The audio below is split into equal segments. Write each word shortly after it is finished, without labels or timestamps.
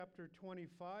Chapter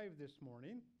 25 this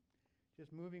morning.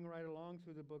 Just moving right along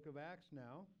through the book of Acts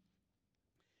now.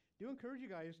 Do encourage you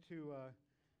guys to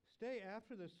stay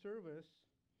after the service.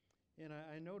 And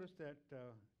I noticed that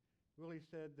Willie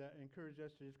said that encouraged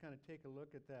us to just kind of take a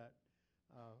look at that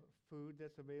food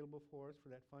that's available for us for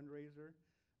that fundraiser.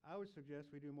 I would suggest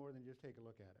we do more than just take a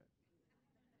look at it.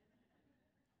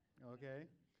 Okay?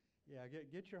 Yeah,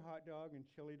 get your hot dog and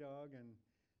chili dog, and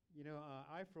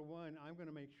I, for one, I'm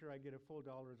going to make sure I get a full $1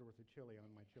 worth of chili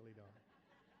on my chili dog.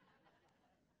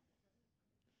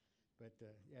 But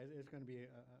yeah, it's going to be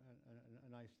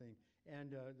a nice thing.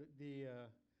 And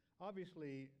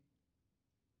obviously,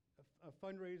 a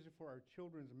fundraiser for our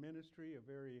children's ministry, a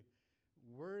very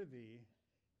worthy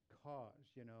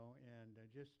cause, and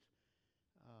just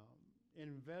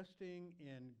investing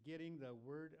in getting the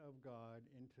Word of God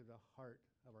into the heart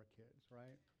of our kids,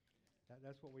 right?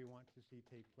 That's what we want to see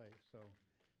take place. So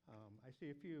I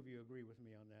see a few of you agree with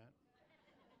me on that.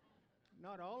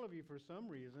 Not all of you for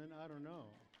some reason. I don't know.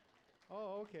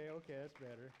 Oh, okay. That's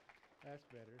better. That's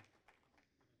better.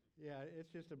 Yeah,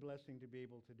 it's just a blessing to be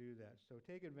able to do that. So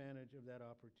take advantage of that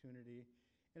opportunity.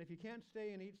 And if you can't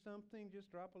stay and eat something,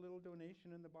 just drop a little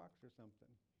donation in the box or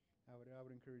something. I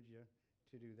would encourage you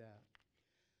to do that.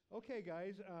 Okay,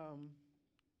 guys.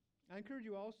 I encourage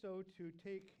you also to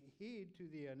take heed to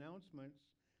the announcements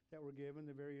that were given,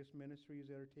 the various ministries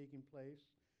that are taking place.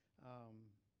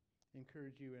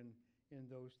 Encourage you in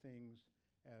those things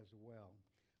as well.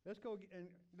 Let's go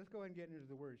ahead and get into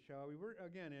the Word, shall we? We're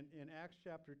again in Acts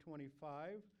chapter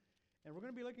 25, and we're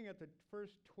going to be looking at the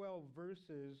first 12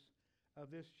 verses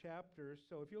of this chapter.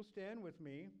 So if you'll stand with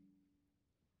me,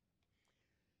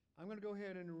 I'm going to go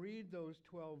ahead and read those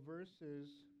 12 verses.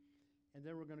 And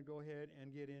then we're going to go ahead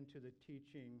and get into the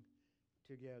teaching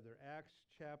together. Acts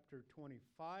chapter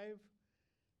 25,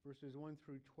 verses 1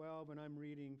 through 12, and I'm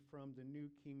reading from the New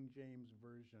King James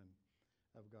Version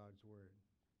of God's Word.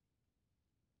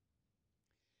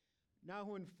 Now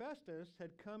when Festus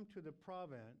had come to the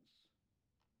province,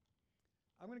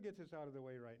 I'm going to get this out of the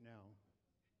way right now.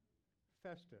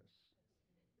 Festus,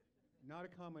 not a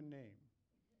common name.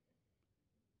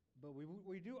 But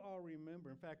we do all remember,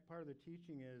 in fact, part of the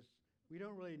teaching is, we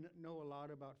don't really know a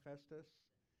lot about Festus,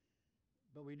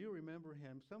 but we do remember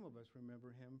him. Some of us remember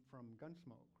him from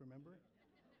Gunsmoke, remember?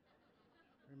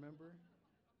 Remember?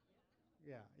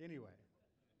 Yeah, anyway.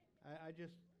 I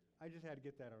just had to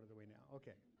get that out of the way now.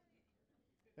 Okay.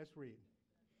 Let's read.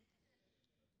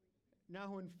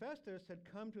 Now when Festus had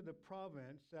come to the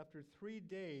province, after 3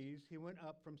 days he went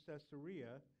up from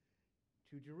Caesarea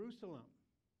to Jerusalem.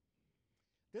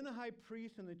 Then the high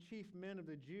priest and the chief men of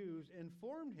the Jews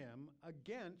informed him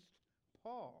against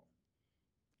Paul.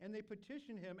 And they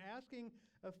petitioned him, asking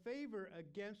a favor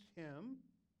against him,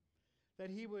 that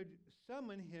he would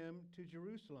summon him to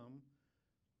Jerusalem,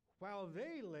 while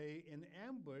they lay in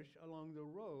ambush along the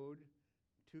road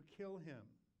to kill him.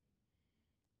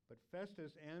 But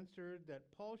Festus answered that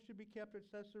Paul should be kept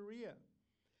at Caesarea,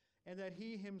 and that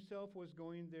he himself was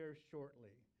going there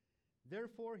shortly.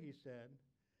 Therefore, he said,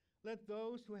 let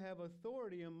those who have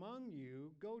authority among you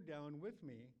go down with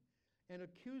me and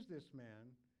accuse this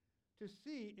man to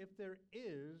see if there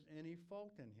is any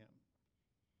fault in him.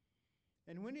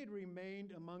 And when he had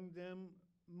remained among them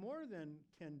more than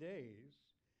 10 days,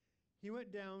 he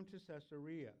went down to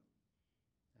Caesarea.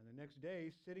 And the next day,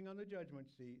 sitting on the judgment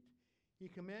seat, he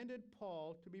commanded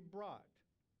Paul to be brought.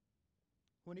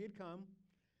 When he had come,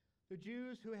 the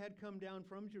Jews who had come down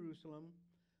from Jerusalem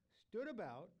stood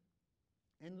about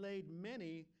and laid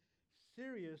many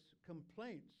serious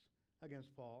complaints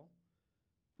against Paul,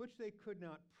 which they could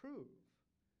not prove.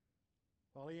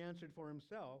 While he answered for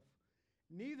himself,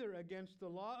 neither against the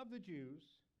law of the Jews,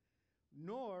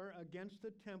 nor against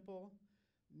the temple,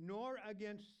 nor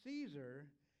against Caesar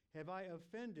have I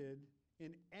offended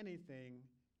in anything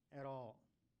at all.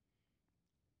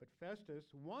 But Festus,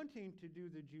 wanting to do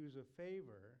the Jews a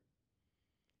favor,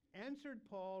 answered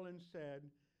Paul and said,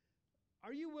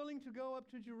 are you willing to go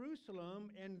up to Jerusalem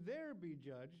and there be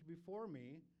judged before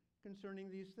me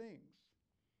concerning these things?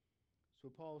 So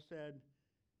Paul said,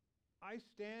 I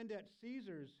stand at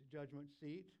Caesar's judgment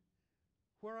seat,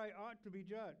 where I ought to be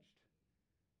judged.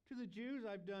 To the Jews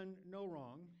I've done no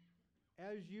wrong,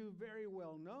 as you very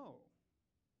well know.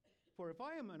 For if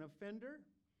I am an offender,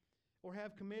 or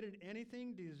have committed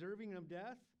anything deserving of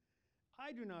death,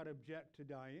 I do not object to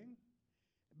dying.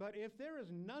 But if there is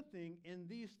nothing in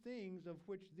these things of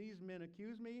which these men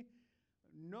accuse me,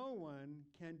 no one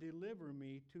can deliver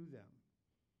me to them.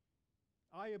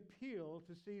 I appeal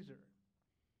to Caesar.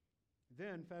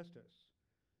 Then Festus,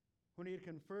 when he had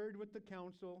conferred with the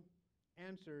council,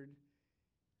 answered,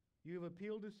 You have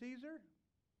appealed to Caesar?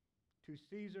 To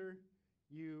Caesar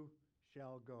you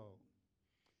shall go.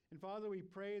 And Father, we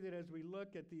pray that as we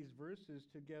look at these verses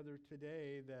together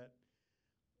today, that,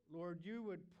 Lord, you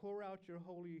would pour out your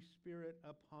Holy Spirit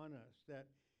upon us, that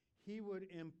he would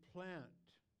implant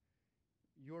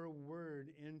your word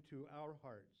into our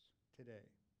hearts today.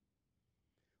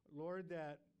 Lord,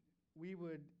 that we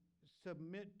would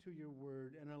submit to your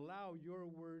word and allow your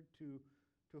word to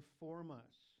form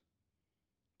us,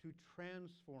 to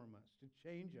transform us, to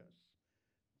change us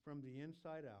from the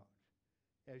inside out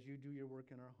as you do your work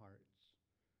in our hearts.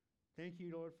 Thank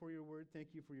you, Lord, for your word. Thank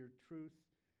you for your truth.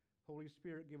 Holy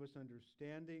Spirit, give us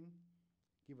understanding,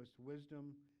 give us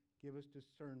wisdom, give us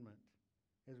discernment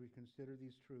as we consider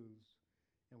these truths.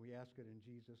 And we ask it in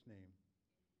Jesus' name.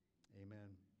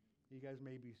 Amen. You guys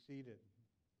may be seated.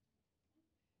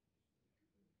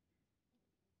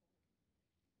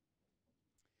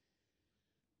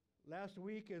 Last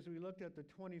week, as we looked at the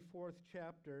 24th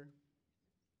chapter,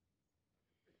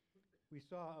 we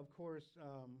saw, of course,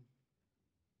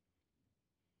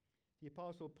 the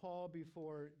Apostle Paul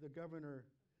before the governor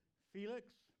Felix.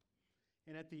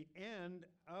 And at the end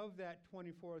of that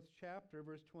 24th chapter,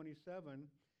 verse 27,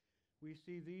 we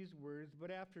see these words, "But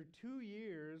after 2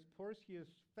 years, Porcius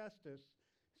Festus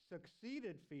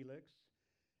succeeded Felix,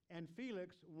 and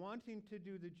Felix, wanting to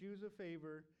do the Jews a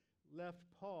favor, left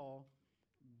Paul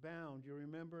bound." You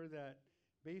remember that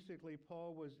basically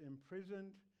Paul was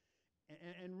imprisoned,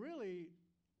 and really,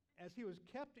 as he was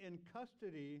kept in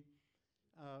custody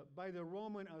by the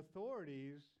Roman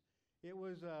authorities, it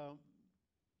was a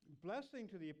blessing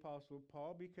to the Apostle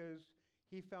Paul because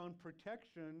he found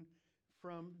protection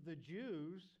from the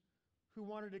Jews who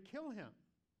wanted to kill him.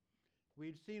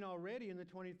 We'd seen already in the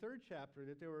 23rd chapter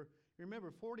that there were,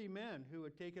 remember, 40 men who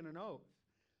had taken an oath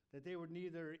that they would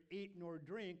neither eat nor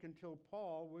drink until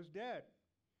Paul was dead.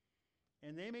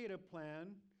 And they made a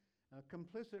plan,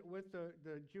 complicit with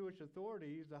the Jewish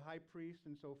authorities, the high priest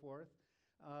and so forth,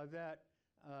 that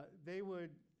they would,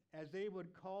 as they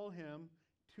would call him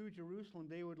to Jerusalem,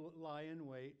 they would lie in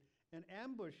wait and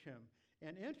ambush him.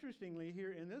 And interestingly,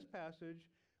 here in this passage,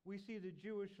 we see the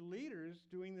Jewish leaders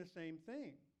doing the same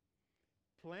thing,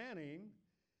 planning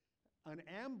an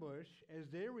ambush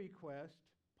as they request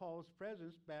Paul's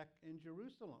presence back in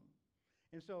Jerusalem.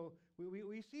 And so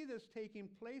we see this taking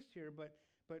place here, but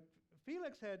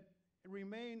Felix had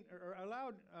remained, or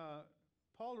allowed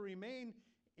Paul to remain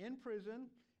in prison,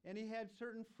 and he had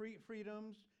certain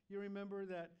freedoms. You remember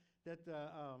that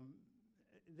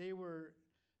they were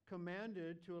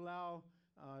commanded to allow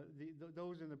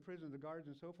those in the prison, the guards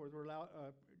and so forth, were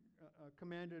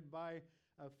commanded by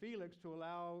Felix to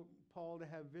allow Paul to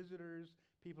have visitors,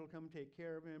 people come take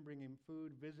care of him, bring him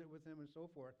food, visit with him, and so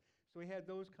forth. So he had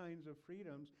those kinds of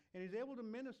freedoms, and he's able to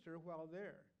minister while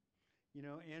there. And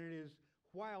it is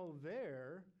while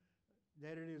there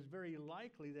that it is very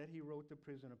likely that he wrote the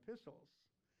prison epistles.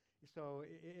 So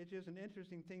it's just an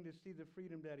interesting thing to see the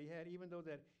freedom that he had, even though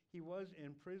that he was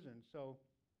in prison. So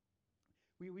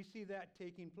we see that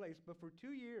taking place, but for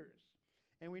 2 years.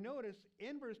 And we notice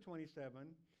in verse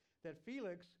 27 that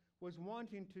Felix was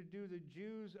wanting to do the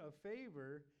Jews a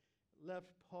favor,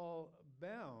 left Paul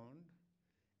bound,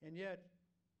 and yet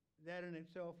that in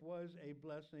itself was a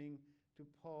blessing to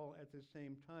Paul at the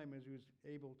same time as he was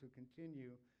able to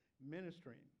continue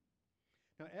ministering.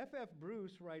 Now, F.F.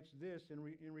 Bruce writes this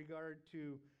in regard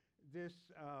to this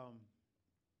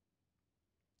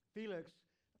Felix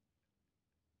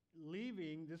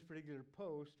leaving this particular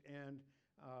post and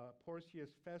Porcius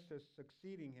Festus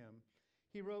succeeding him.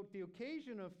 He wrote, "The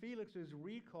occasion of Felix's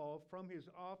recall from his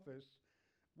office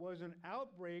was an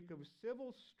outbreak of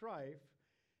civil strife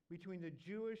between the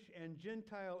Jewish and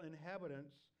Gentile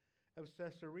inhabitants of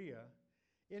Caesarea,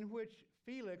 in which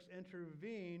Felix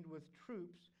intervened with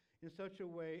troops in such a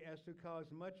way as to cause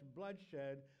much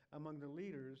bloodshed among the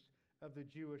leaders of the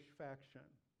Jewish faction."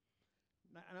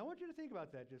 And I want you to think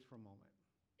about that just for a moment.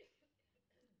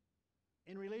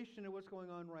 In relation to what's going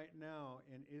on right now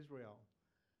in Israel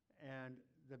and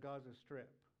the Gaza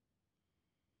Strip.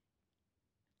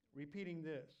 Repeating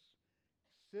this,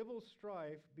 civil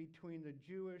strife between the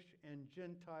Jewish and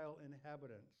Gentile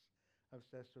inhabitants of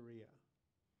Caesarea.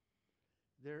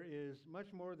 There is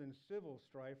much more than civil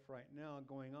strife right now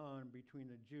going on between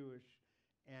the Jewish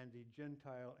and the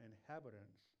Gentile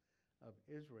inhabitants of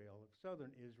Israel, of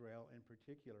southern Israel in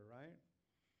particular, right?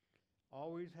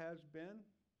 Always has been,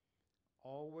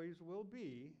 always will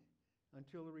be,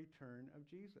 until the return of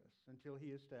Jesus, until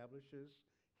he establishes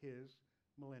his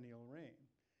millennial reign.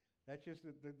 That's just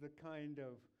the kind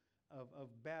of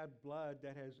bad blood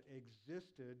that has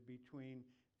existed between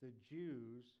the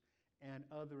Jews and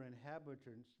other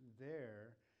inhabitants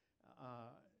there,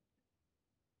 uh,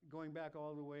 going back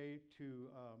all the way to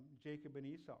Jacob and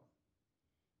Esau,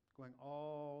 going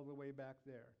all the way back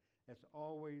there. That's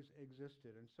always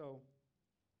existed. And so,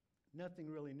 nothing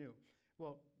really new.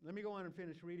 Well, let me go on and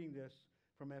finish reading this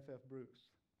from F. F. Bruce.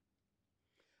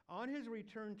 On his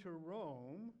return to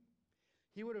Rome,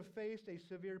 he would have faced a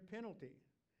severe penalty.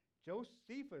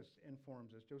 Josephus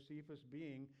informs us, Josephus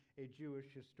being a Jewish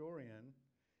historian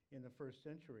in the first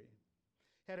century.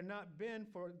 Had it not been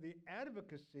for the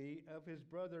advocacy of his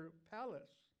brother Pallas.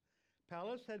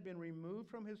 Pallas had been removed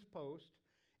from his post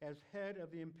as head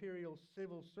of the imperial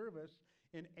civil service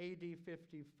in AD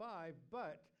 55,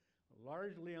 but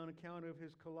largely on account of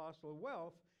his colossal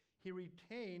wealth, he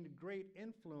retained great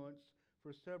influence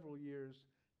for several years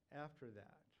after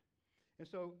that. And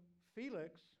so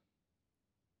Felix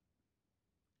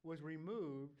was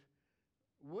removed,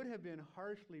 would have been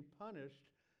harshly punished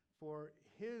for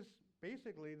his,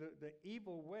 basically, the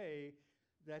evil way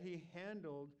that he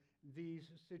handled these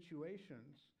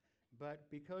situations. But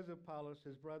because of Pallas,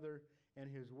 his brother, and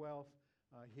his wealth,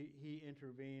 he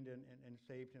intervened and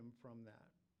saved him from that.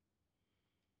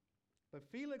 But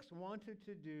Felix wanted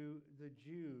to do the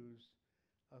Jews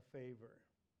a favor.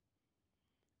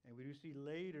 And we do see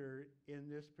later in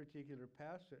this particular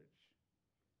passage,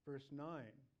 verse 9,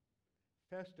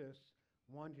 Festus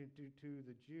wanted to do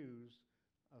the Jews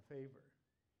a favor.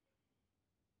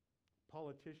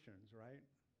 Politicians, right?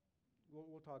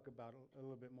 We'll talk about a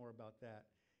little bit more about that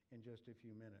in just a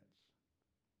few minutes.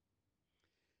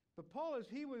 But Paul, as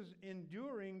he was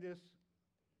enduring this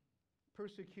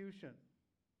persecution,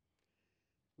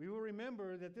 we will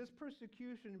remember that this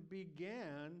persecution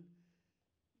began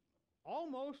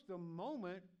almost the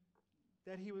moment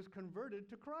that he was converted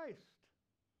to Christ.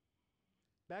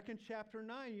 Back in chapter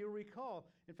 9, you'll recall.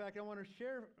 In fact, I want to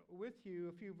share with you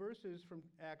a few verses from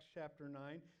Acts chapter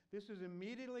 9. This is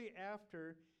immediately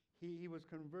after he was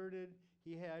converted.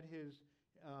 He had his,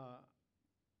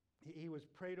 he was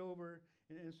prayed over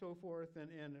and so forth,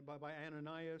 and by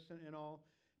Ananias and all.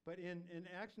 But in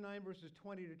Acts 9, verses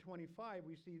 20 to 25,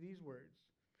 we see these words.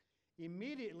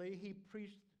 Immediately he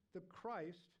preached the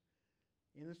Christ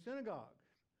in the synagogue,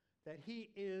 that he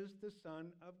is the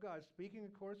Son of God. Speaking,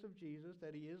 of course, of Jesus,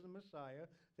 that he is the Messiah,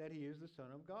 that he is the Son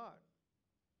of God.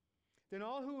 Then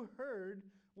all who heard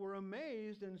were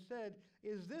amazed and said,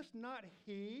 "Is this not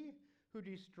he who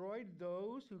destroyed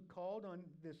those who called on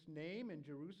this name in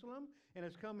Jerusalem and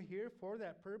has come here for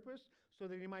that purpose, so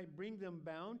that he might bring them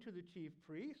bound to the chief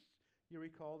priests?" You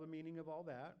recall the meaning of all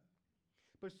that.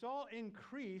 But Saul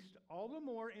increased all the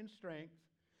more in strength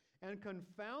and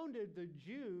confounded the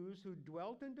Jews who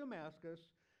dwelt in Damascus,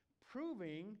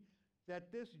 proving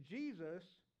that this Jesus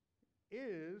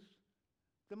is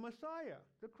the Messiah,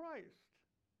 the Christ.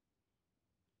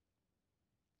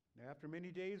 Now, after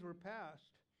many days were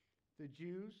passed, the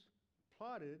Jews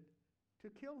plotted to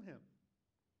kill him.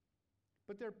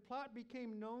 But their plot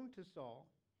became known to Saul,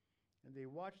 and they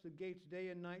watched the gates day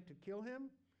and night to kill him.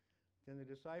 Then the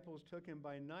disciples took him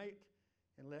by night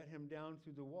and let him down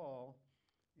through the wall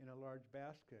in a large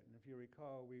basket. And if you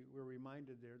recall, we're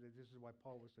reminded there that this is why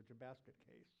Paul was such a basket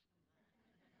case.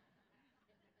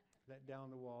 Let down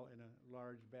the wall in a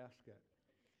large basket.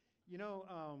 You know,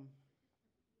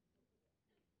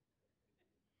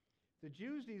 the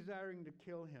Jews desiring to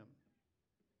kill him.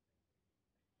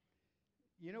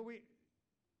 You know,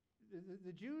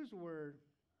 the Jews were,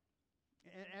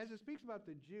 and as it speaks about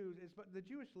the Jews, it's about the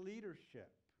Jewish leadership.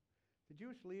 The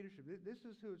Jewish leadership, this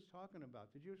is who it's talking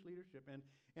about, the Jewish leadership.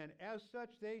 And as such,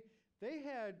 they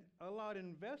had a lot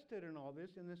invested in all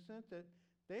this in the sense that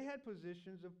they had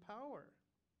positions of power.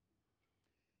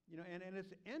 You know, and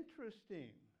it's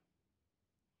interesting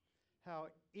how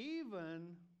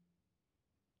even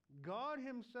God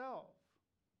himself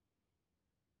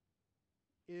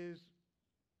is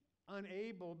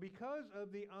unable, because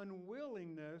of the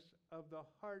unwillingness of the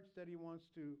hearts that he wants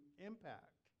to impact.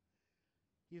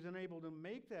 He's unable to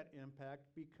make that impact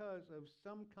because of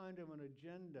some kind of an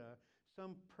agenda,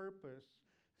 some purpose,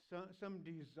 some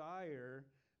desire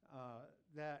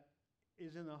that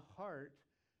is in the heart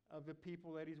of the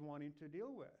people that he's wanting to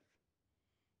deal with.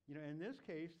 You know, in this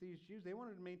case, these Jews, they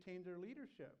wanted to maintain their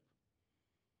leadership.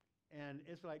 And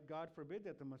it's like, God forbid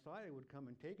that the Messiah would come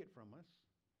and take it from us.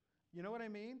 You know what I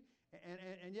mean?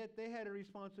 And yet they had a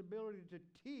responsibility to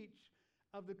teach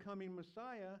of the coming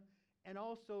Messiah, and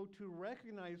also to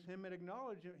recognize him and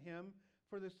acknowledge him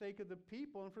for the sake of the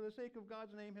people and for the sake of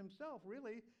God's name himself,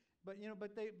 really. But you know,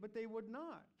 but they would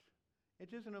not.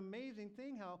 It's just an amazing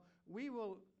thing how we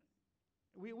will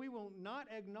not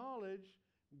acknowledge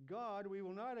God, we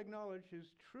will not acknowledge His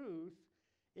truth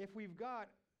if we've got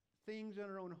things in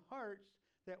our own hearts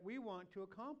that we want to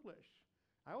accomplish.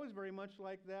 I was very much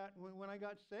like that when I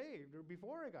got saved, or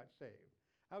before I got saved.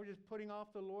 I was just putting off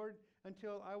the Lord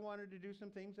until I wanted to do some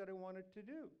things that I wanted to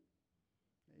do.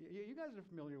 You guys are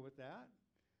familiar with that.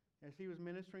 As He was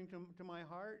ministering to my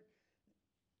heart,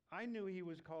 I knew He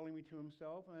was calling me to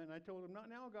Himself, and I told Him, not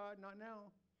now, God, not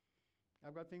now.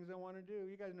 I've got things I want to do.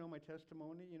 You guys know my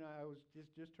testimony. You know, I was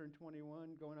just turned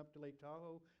 21, going up to Lake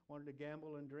Tahoe, wanted to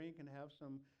gamble and drink and have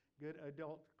some good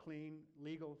adult, clean,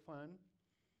 legal fun,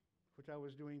 which I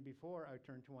was doing before I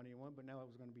turned 21, but now it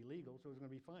was going to be legal, so it was going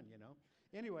to be fun, you know.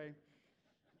 Anyway,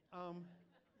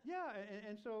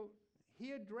 and so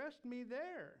He addressed me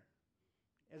there.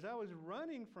 As I was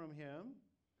running from Him,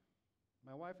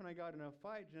 my wife and I got in a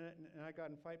fight, Jeanette and I got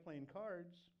in a fight playing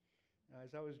cards,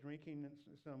 as I was drinking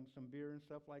some beer and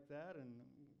stuff like that, and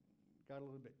got a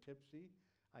little bit tipsy,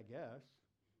 I guess.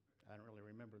 I don't really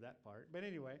remember that part. But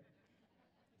anyway,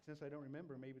 since I don't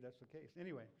remember, maybe that's the case.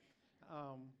 Anyway,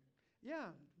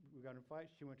 we got in a fight.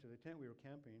 She went to the tent. We were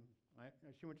camping.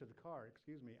 She went to the car,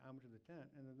 I went to the tent,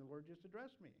 and then the Lord just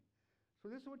addressed me. So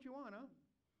this is what you want, huh?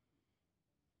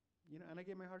 You know, and I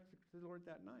gave my heart to the Lord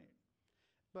that night.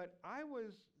 But I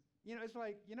was, it's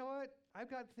like, you know what?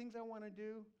 I've got things I want to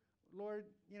do. Lord,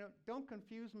 don't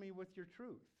confuse me with your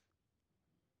truth.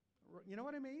 You know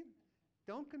what I mean?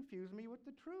 Don't confuse me with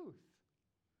the truth.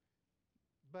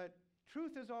 But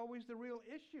truth is always the real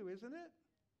issue, isn't it?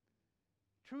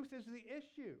 Truth is the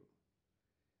issue.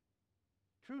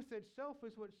 Truth itself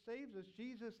is what saves us.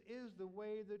 Jesus is the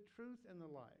way, the truth, and the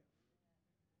life.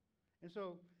 And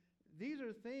so these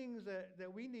are things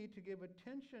that we need to give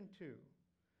attention to.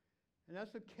 And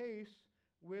that's the case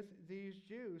with these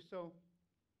Jews. So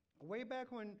way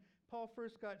back when Paul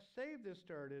first got saved, this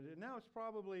started. And now it's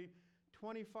probably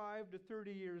 25 to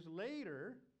 30 years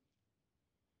later,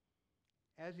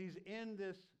 as he's in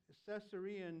this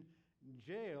Caesarean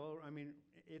jail. I mean,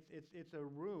 it's a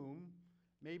room.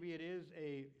 Maybe it is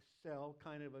a cell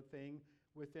kind of a thing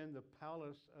within the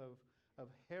palace of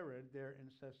Herod there in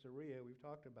Caesarea. We've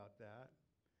talked about that.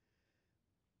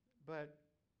 But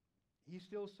he's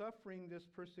still suffering this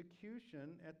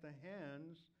persecution at the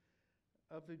hands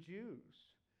of the Jews,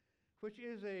 which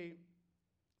is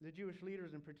the Jewish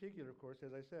leaders in particular, of course,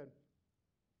 as I said.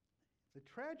 The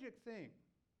tragic thing,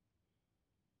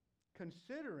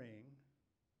 considering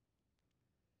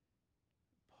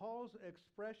Paul's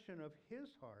expression of his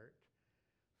heart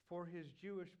for his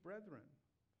Jewish brethren.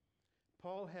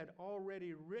 Paul had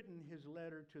already written his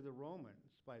letter to the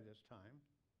Romans by this time.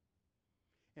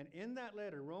 And in that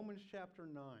letter, Romans chapter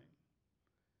 9,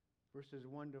 verses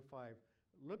 1 to 5,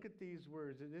 look at these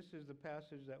words. This is the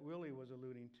passage that Willie was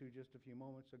alluding to just a few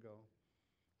moments ago.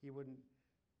 He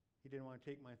didn't want to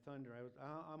take my thunder.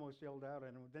 I almost yelled out at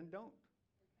him, then don't.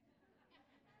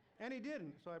 And he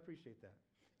didn't, so I appreciate that.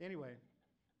 Anyway,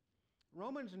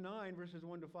 Romans 9, verses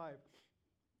 1 to 5.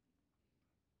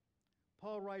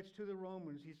 Paul writes to the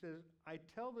Romans, he says, I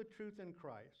tell the truth in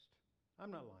Christ. I'm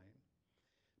not lying.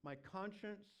 My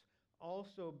conscience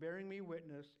also bearing me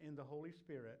witness in the Holy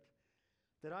Spirit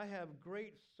that I have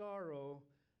great sorrow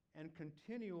and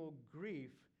continual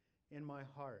grief in my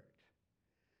heart.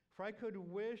 For I could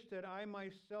wish that I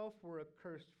myself were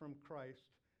accursed from Christ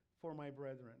for my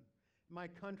brethren, my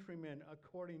countrymen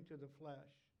according to the flesh,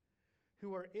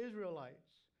 who are Israelites,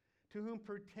 to whom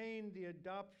pertain the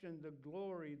adoption, the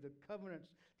glory, the covenants,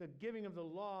 the giving of the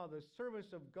law, the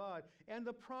service of God, and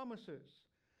the promises,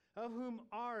 of whom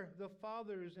are the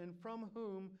fathers, and from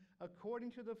whom,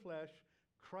 according to the flesh,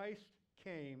 Christ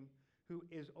came, who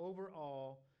is over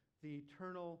all, the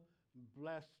eternal,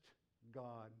 blessed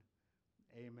God.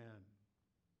 Amen.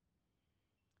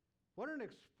 What an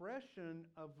expression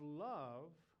of love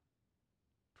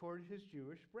toward his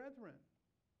Jewish brethren.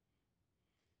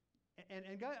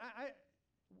 And God,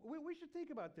 we should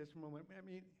think about this for a moment. I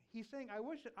mean, he's saying, I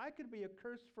wish that I could be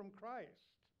accursed from Christ.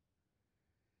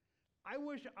 I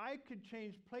wish I could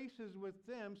change places with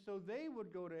them so they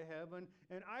would go to heaven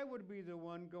and I would be the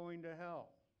one going to hell.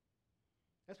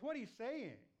 That's what he's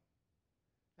saying.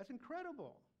 That's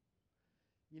incredible.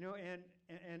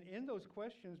 And in those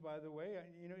questions, by the way,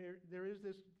 there is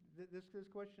this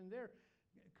question there.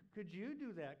 Could you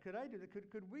do that? Could I do that?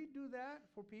 Could we do that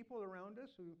for people around us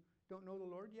who don't know the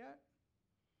Lord yet?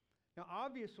 Now,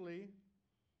 obviously,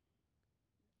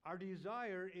 our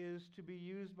desire is to be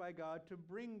used by God to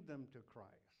bring them to Christ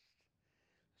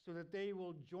so that they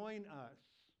will join us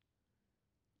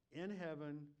in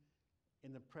heaven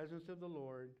in the presence of the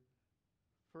Lord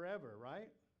forever, right?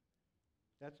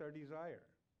 That's our desire.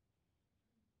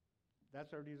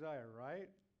 That's our desire, right?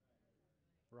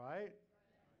 Right?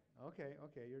 Okay,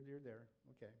 you're there.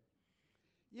 Okay.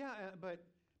 Yeah,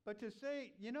 but to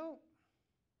say,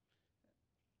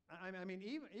 I mean,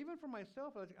 even for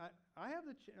myself, I have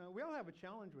we all have a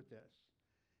challenge with this.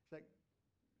 It's like,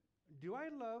 do I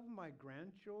love my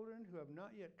grandchildren who have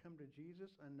not yet come to Jesus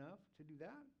enough to do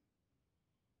that?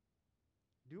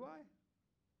 Do I?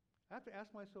 I have to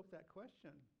ask myself that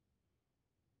question.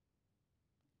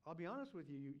 I'll be honest with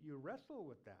you, you wrestle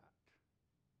with that.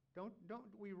 Don't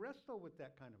we wrestle with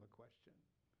that kind of a question?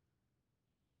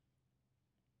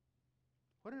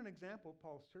 What an example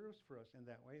Paul serves for us in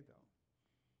that way, though.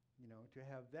 To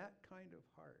have that kind of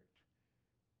heart.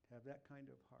 To have that kind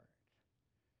of heart.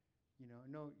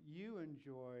 No, you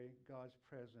enjoy God's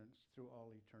presence through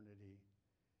all eternity.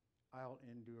 I'll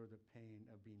endure the pain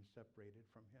of being separated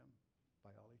from him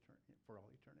for all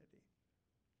eternity.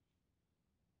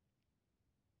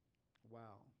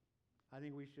 Wow. I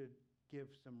think we should give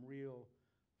some real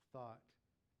thought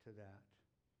to that.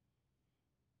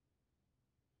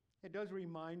 It does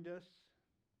remind us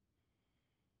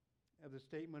of the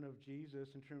statement of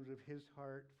Jesus in terms of his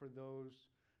heart for those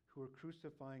who are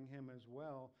crucifying him as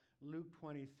well. Luke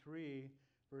 23,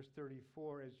 verse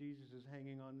 34, as Jesus is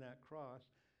hanging on that cross,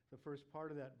 the first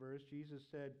part of that verse, Jesus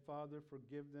said, "Father,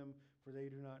 forgive them, for they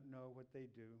do not know what they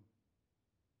do."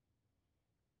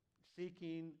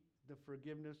 Seeking the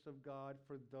forgiveness of God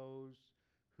for those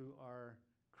who are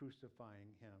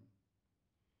crucifying him.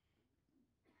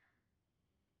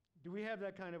 Do we have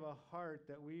that kind of a heart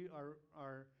that we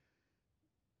are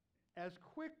as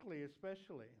quickly,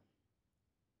 especially,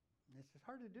 it's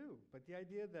hard to do, but the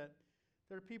idea that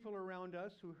there are people around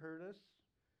us who hurt us,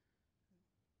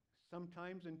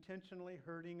 sometimes intentionally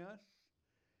hurting us,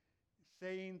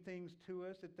 saying things to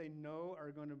us that they know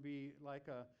are going to be like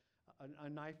a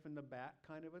knife in the back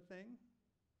kind of a thing?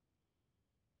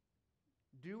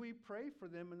 Do we pray for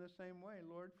them in the same way?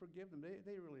 Lord, forgive them.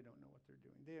 They really don't know what they're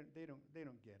doing. They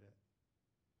don't get it.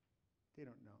 They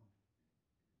don't know.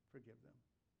 Forgive them.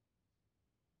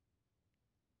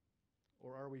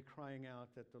 Or are we crying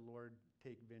out that the Lord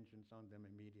take vengeance on them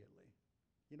immediately?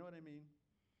 You know what I mean?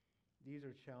 These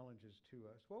are challenges to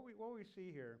us. What we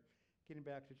see here, getting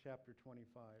back to chapter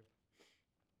 25,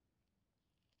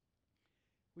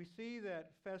 we see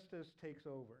that Festus takes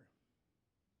over.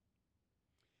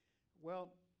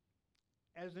 Well,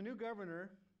 as the new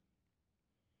governor,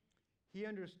 he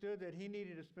understood that he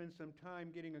needed to spend some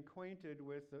time getting acquainted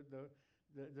with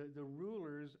the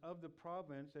rulers of the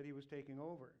province that he was taking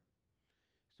over.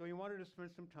 So he wanted to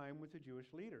spend some time with the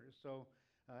Jewish leaders. So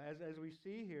as we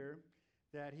see here,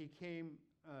 that he came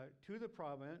to the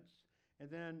province, and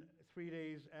then 3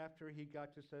 days after he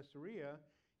got to Caesarea,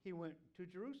 he went to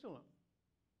Jerusalem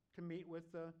to meet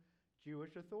with the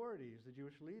Jewish authorities, the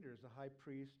Jewish leaders, the high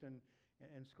priest and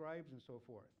scribes and so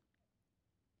forth.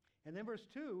 And then verse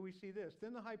 2, we see this.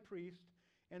 Then the high priest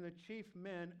and the chief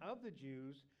men of the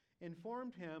Jews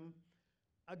informed him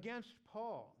against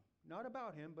Paul. Not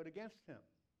about him, but against him.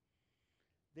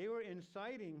 They were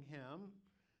inciting him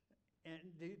and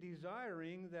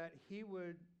desiring that he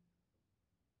would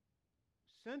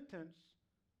sentence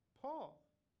Paul.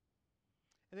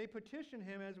 And they petitioned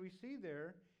him, as we see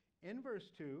there in verse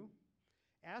 2,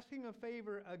 asking a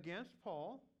favor against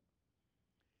Paul,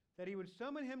 that he would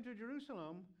summon him to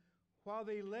Jerusalem while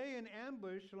they lay in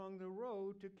ambush along the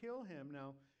road to kill him.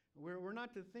 Now, we're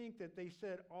not to think that they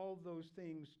said all those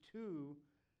things to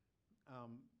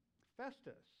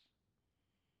Festus.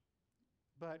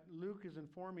 But Luke is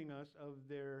informing us of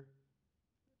their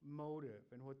motive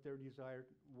and what their desire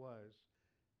was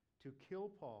to kill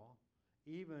Paul,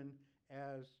 even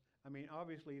as,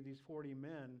 obviously these 40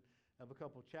 men of a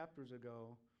couple chapters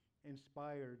ago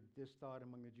inspired this thought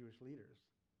among the Jewish leaders.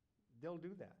 They'll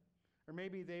do that. Or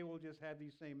maybe they will just have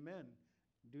these same men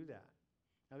do that.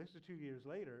 Now, this is 2 years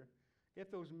later. If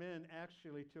those men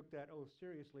actually took that oath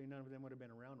seriously, none of them would have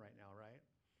been around right now, right?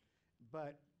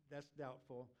 But that's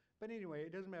doubtful. But anyway,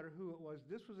 it doesn't matter who it was.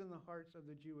 This was in the hearts of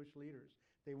the Jewish leaders.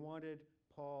 They wanted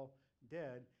Paul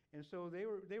dead. And so they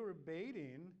were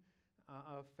baiting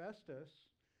Festus.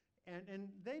 And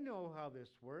they know how this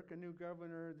works. A new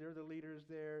governor, they're the leaders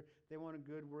there. They want a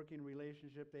good working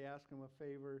relationship. They ask him a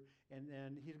favor,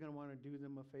 and he's going to want to do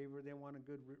them a favor. They want a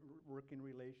good working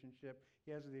relationship.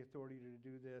 He has the authority to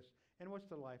do this. And what's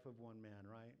the life of one man,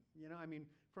 right?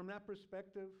 From that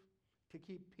perspective, to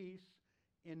keep peace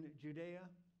in Judea,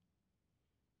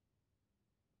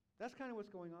 that's kind of what's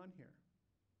going on here.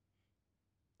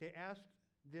 They asked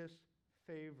this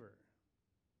favor,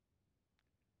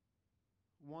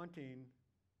 wanting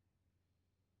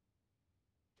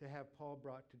to have Paul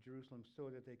brought to Jerusalem so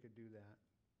that they could do that.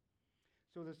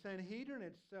 So the Sanhedrin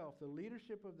itself, the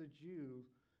leadership of the Jews,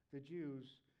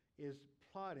 is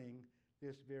plotting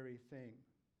this very thing.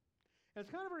 And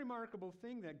it's kind of a remarkable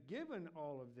thing that given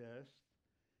all of this,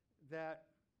 that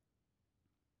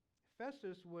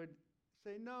Festus would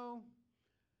say, no,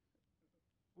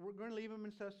 we're going to leave him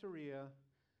in Caesarea.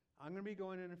 I'm going to be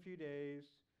going in a few days.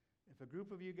 If a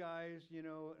group of you guys,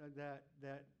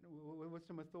 with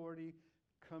some authority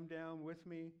come down with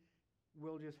me,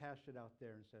 we'll just hash it out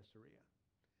there in Caesarea.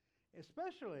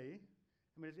 Especially,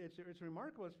 it's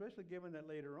remarkable, especially given that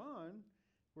later on,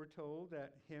 we're told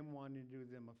that him wanting to do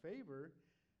them a favor,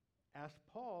 asked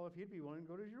Paul if he'd be willing to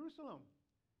go to Jerusalem.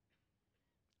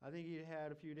 I think he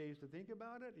had a few days to think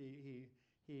about it. He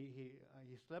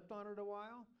slept on it a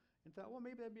while and thought, well,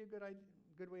 maybe that'd be a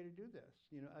good way to do this.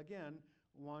 Again,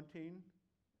 wanting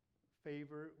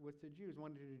favor with the Jews,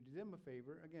 wanting to do them a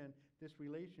favor. Again, this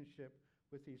relationship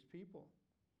with these people.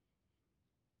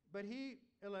 But he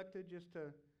elected just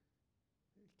to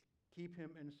keep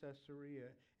him in Caesarea.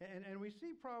 And we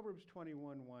see Proverbs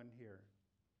 21:1 here,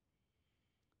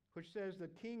 which says, the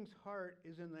king's heart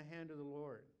is in the hand of the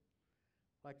Lord.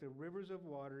 Like the rivers of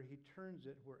water, he turns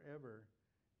it wherever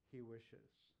he wishes.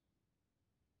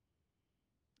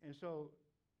 And so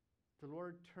the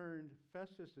Lord turned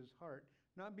Festus's heart,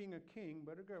 not being a king,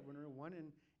 but a governor, one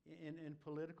in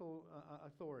political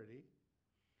authority,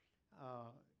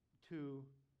 to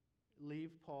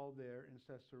leave Paul there in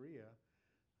Caesarea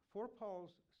for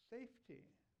Paul's safety.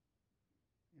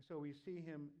 And so we see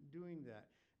him doing that.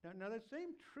 Now that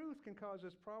same truth can cause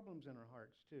us problems in our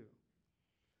hearts too.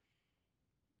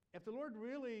 If the Lord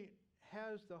really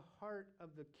has the heart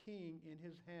of the king in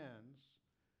his hands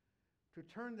to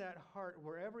turn that heart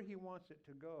wherever he wants it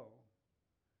to go,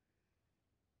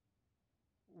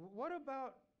 what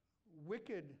about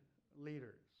wicked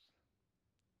leaders?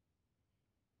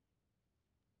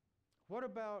 What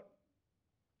about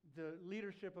the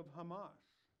leadership of Hamas?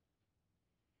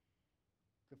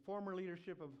 The former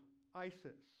leadership of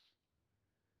ISIS?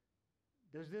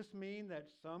 Does this mean that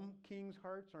some kings'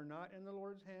 hearts are not in the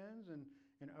Lord's hands and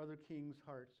other kings'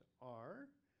 hearts are?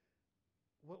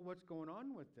 What's going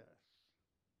on with this?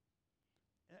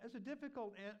 It's a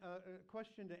difficult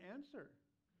question to answer.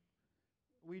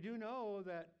 We do know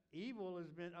that evil has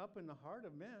been up in the heart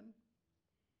of men.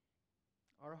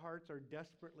 Our hearts are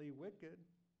desperately wicked,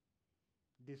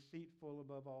 deceitful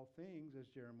above all things, as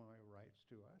Jeremiah writes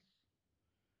to us.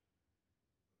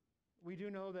 We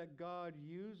do know that God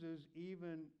uses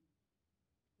even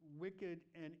wicked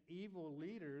and evil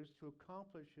leaders to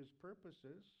accomplish his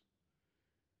purposes.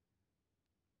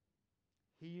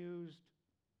 He used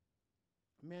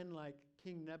men like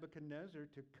King Nebuchadnezzar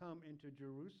to come into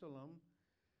Jerusalem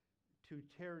to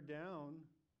tear down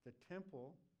the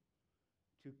temple,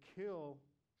 to kill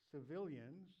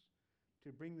civilians,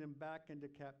 to bring them back into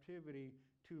captivity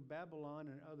to Babylon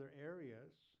and other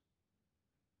areas,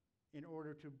 in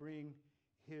order to bring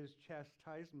his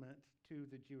chastisement to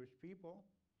the Jewish people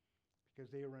because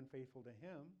they were unfaithful to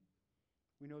him.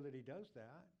 We know that he does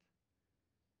that.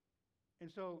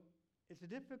 And so it's a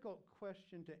difficult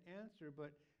question to answer,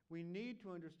 but we need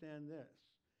to understand this.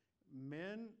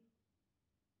 Men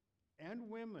and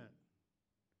women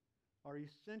are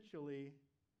essentially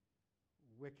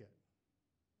wicked.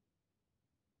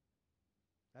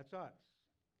 That's us.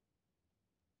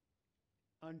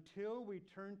 Until we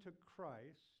turn to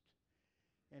Christ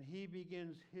and he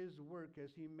begins his work as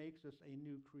he makes us a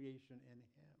new creation in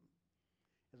him,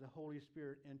 as the Holy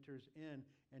Spirit enters in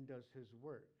and does his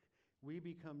work, we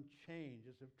become changed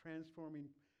as a transforming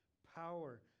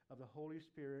power of the Holy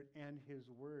Spirit and his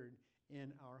word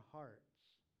in our hearts.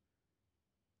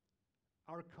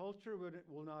 Our culture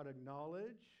will not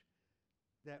acknowledge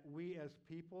that we as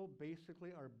people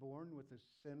basically are born with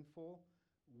a sinful,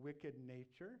 wicked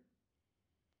nature.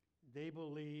 They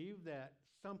believe that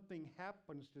something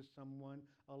happens to someone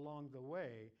along the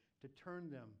way to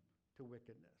turn them to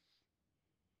wickedness.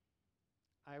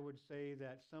 I would say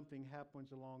that something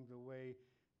happens along the way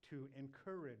to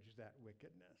encourage that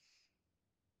wickedness,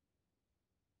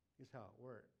 is how it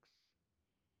works.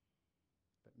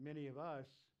 But many of us,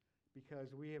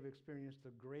 because we have experienced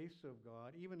the grace of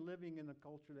God, even living in the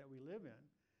culture that we live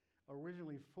in,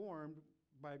 originally formed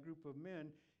by a group of men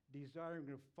desiring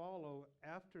to follow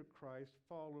after Christ,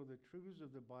 follow the truths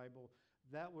of the Bible.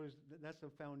 That's the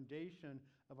foundation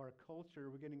of our culture.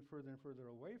 We're getting further and further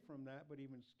away from that, but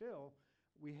even still,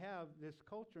 we have this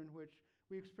culture in which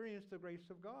we experience the grace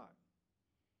of God.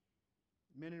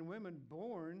 Men and women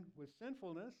born with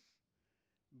sinfulness,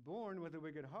 born with a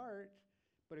wicked heart,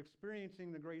 but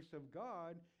experiencing the grace of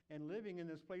God and living in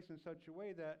this place in such a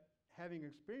way that, having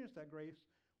experienced that grace,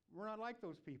 We're not like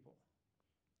those people.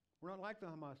 We're not like the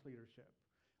Hamas leadership.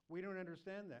 We don't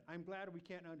understand that. I'm glad we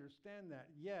can't understand that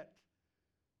yet.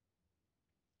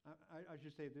 I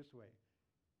should say it this way.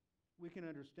 We can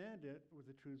understand it with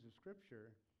the truths of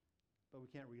Scripture, but we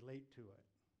can't relate to it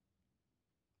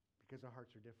because our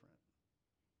hearts are different.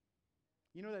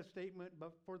 You know that statement,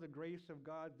 but for the grace of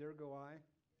God, there go I,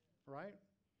 right?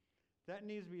 That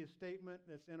needs to be a statement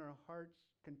that's in our hearts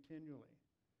continually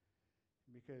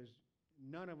because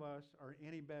none of us are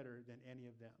any better than any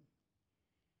of them.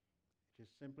 It's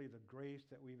just simply the grace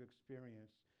that we've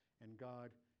experienced, and God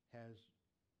has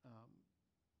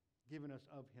given us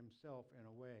of himself in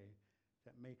a way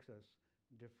that makes us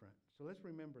different. So let's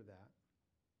remember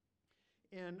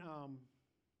that. And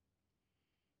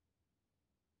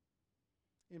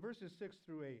in verses 6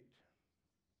 through 8,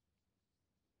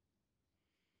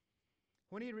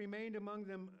 when he had remained among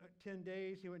them 10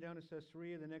 days, he went down to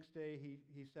Caesarea. The next day,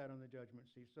 he sat on the judgment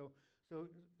seat. So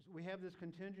we have this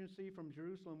contingency from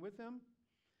Jerusalem with him.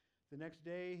 The next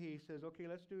day, he says, okay,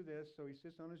 let's do this. So he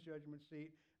sits on his judgment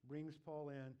seat, brings Paul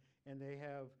in, and they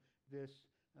have this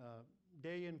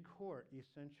day in court,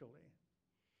 essentially.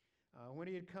 When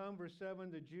he had come, verse 7,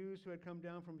 the Jews who had come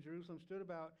down from Jerusalem stood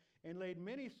about and laid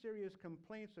many serious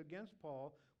complaints against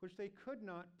Paul, which they could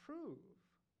not prove.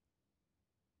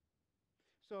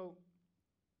 So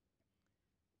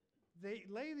they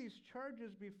lay these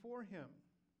charges before him.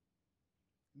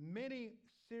 Many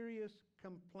serious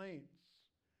complaints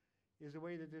is the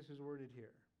way that this is worded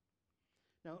here.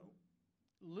 Now,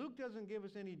 Luke doesn't give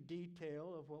us any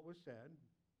detail of what was said.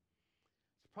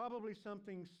 It's probably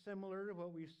something similar to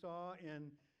what we saw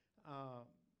in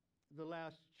the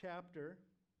last chapter.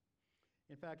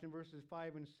 In fact, in verses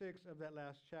 5 and 6 of that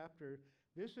last chapter,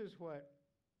 this is what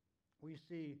we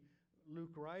see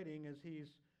Luke writing as he's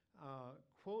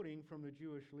quoting from the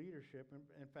Jewish leadership.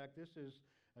 In fact, this is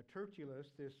Tertullus,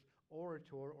 this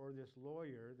orator or this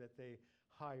lawyer that they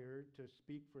hired to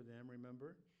speak for them,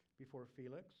 remember, before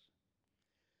Felix.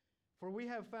 For we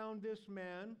have found this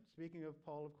man, speaking of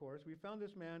Paul, of course, we found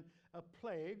this man a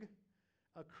plague,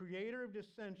 a creator of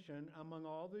dissension among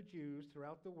all the Jews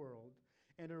throughout the world,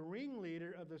 and a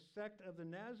ringleader of the sect of the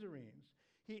Nazarenes.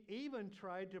 He even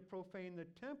tried to profane the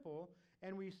temple,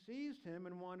 and we seized him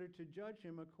and wanted to judge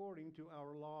him according to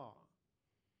our law.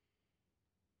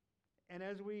 And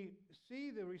as we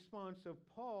see the response of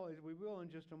Paul, as we will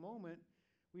in just a moment,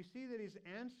 we see that he's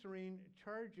answering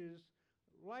charges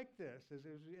like this,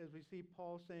 as we see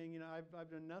Paul saying, I've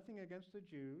done nothing against the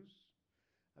Jews,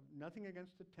 nothing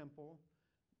against the temple,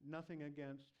 nothing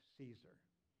against Caesar.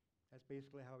 That's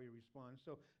basically how he responds.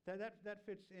 So that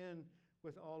fits in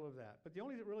with all of that. But the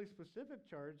only really specific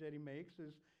charge that he makes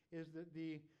is that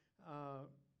the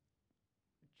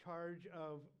charge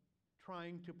of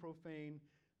trying to profane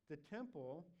the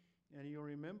temple. And you'll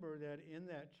remember that in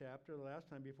that chapter, the last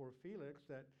time before Felix,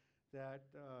 that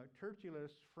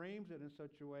Tertullus frames it in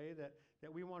such a way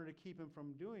that we wanted to keep him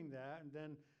from doing that, and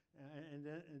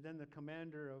then the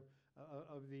commander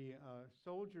of the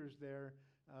soldiers there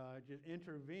just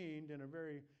intervened in a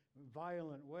very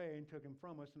violent way and took him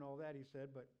from us and all that, he said,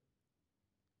 but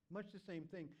much the same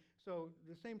thing. So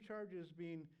the same charge is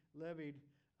being levied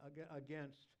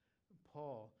against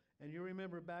Paul. And you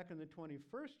remember back in the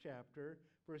 21st chapter,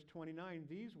 verse 29,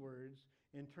 these words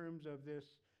in terms of this,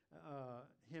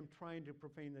 him trying to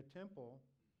profane the temple.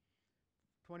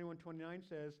 21:29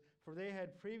 says, for they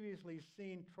had previously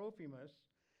seen Trophimus,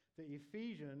 the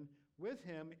Ephesian, with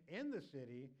him in the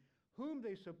city, whom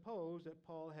they supposed that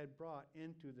Paul had brought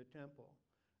into the temple.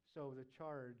 So the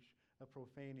charge of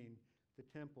profaning the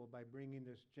temple by bringing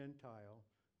this Gentile,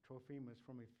 Trophimus,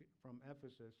 from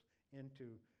Ephesus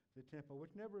into the temple,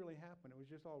 which never really happened. It was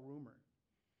just all rumor.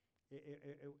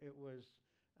 It was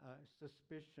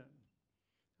suspicion.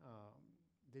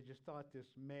 They just thought this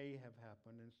may have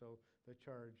happened, and so the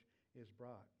charge is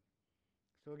brought.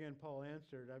 So again, Paul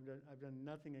answered, I've done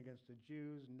nothing against the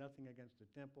Jews, nothing against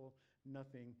the temple,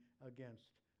 nothing against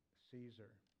Caesar.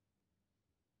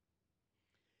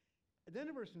 And then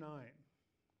in verse 9,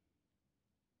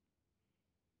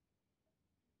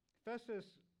 Festus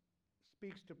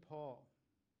speaks to Paul.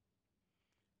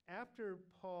 After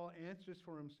Paul answers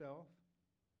for himself,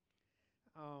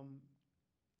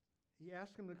 he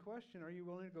asks him the question, are you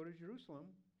willing to go to Jerusalem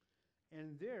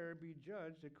and there be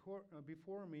judged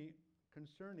before me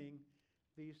concerning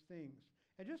these things?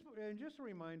 And just a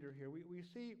reminder here, we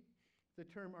see the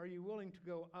term, are you willing to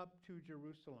go up to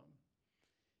Jerusalem?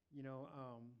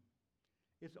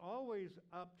 It's always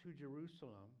up to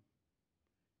Jerusalem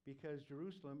because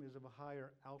Jerusalem is of a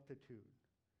higher altitude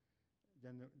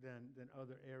than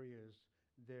other areas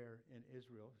there in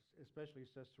Israel, especially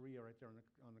Caesarea right there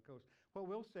on the coast. What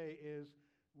we'll say is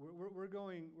we're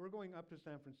going up to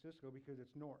San Francisco because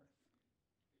it's north.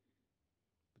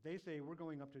 But they say we're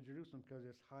going up to Jerusalem because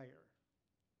it's higher.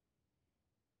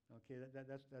 Okay,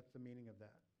 that's the meaning of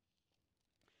that.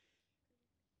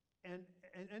 And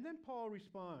then Paul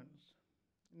responds.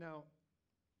 Now,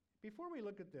 before we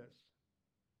look at this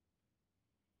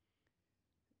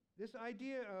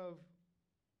idea of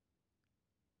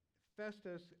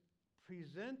Festus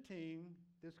presenting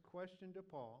this question to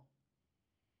Paul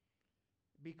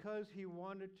because he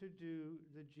wanted to do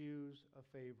the Jews a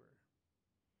favor.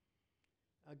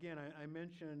 Again, I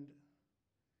mentioned,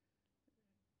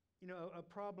 a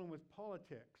problem with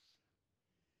politics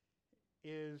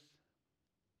is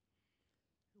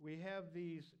we have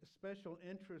these special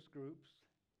interest groups,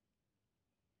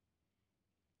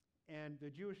 and the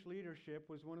Jewish leadership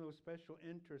was one of those special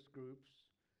interest groups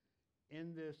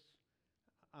in this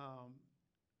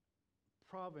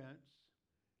province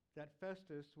that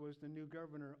Festus was the new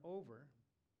governor over,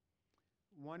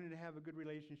 wanting to have a good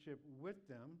relationship with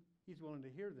them. He's willing to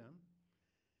hear them.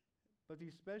 But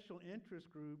these special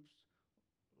interest groups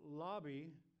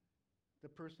lobby the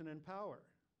person in power.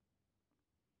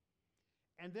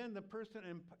 And then the person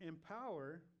in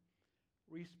power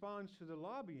responds to the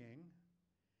lobbying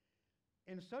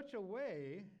in such a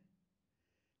way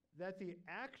that the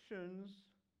actions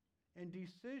and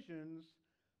decisions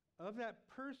of that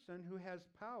person who has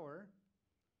power,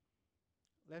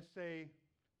 let's say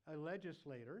a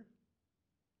legislator,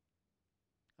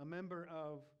 a member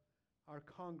of our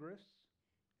Congress,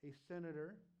 a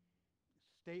senator,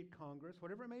 state Congress,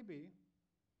 whatever it may be,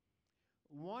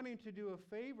 wanting to do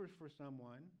a favor for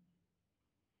someone,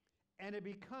 and it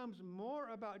becomes more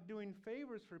about doing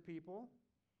favors for people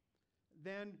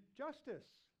than justice,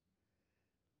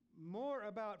 more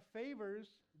about favors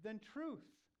than truth,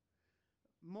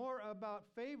 more about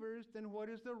favors than what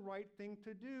is the right thing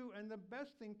to do and the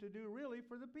best thing to do really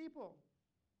for the people.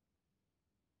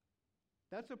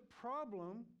 That's a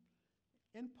problem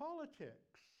in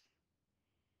politics.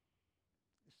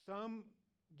 Some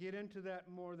get into that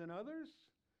more than others.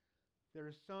 There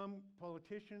are some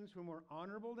politicians who are more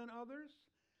honorable than others,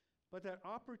 but that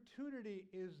opportunity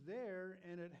is there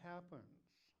and it happens.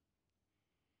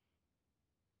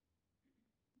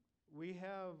 We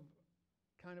have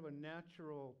kind of a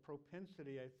natural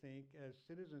propensity, I think, as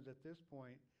citizens at this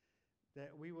point,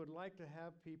 that we would like to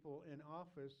have people in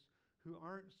office who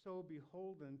aren't so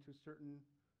beholden to certain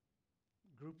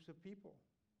groups of people,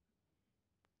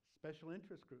 special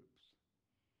interest groups.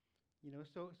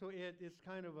 So it's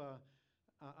kind of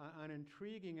an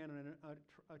intriguing and an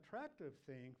attractive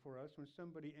thing for us when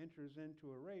somebody enters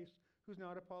into a race who's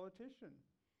not a politician,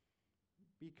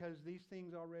 because these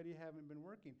things already haven't been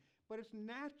working. But it's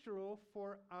natural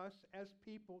for us as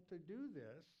people to do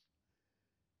this,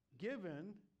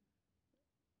 given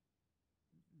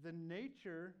the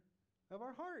nature of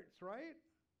our hearts, right?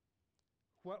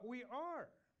 What we are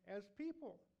as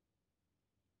people.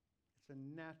 It's a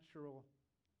natural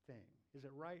thing. Is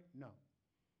it right? No.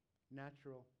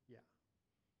 Natural, yeah.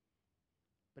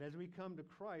 But as we come to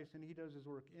Christ and He does His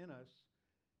work in us,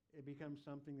 it becomes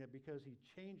something that, because He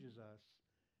changes us,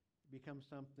 becomes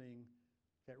something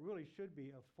that really should be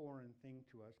a foreign thing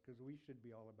to us, because we should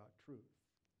be all about truth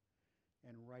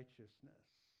and righteousness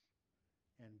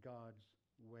and God's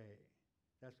way.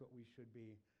 That's what we should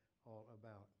be all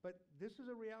about. But this is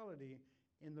a reality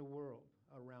in the world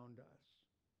around us.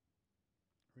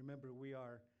 Remember, we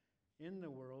are in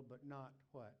the world, but not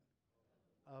what?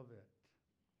 Of it.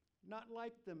 Not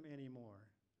like them anymore,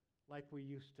 like we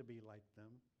used to be like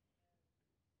them,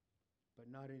 but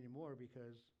not anymore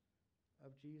because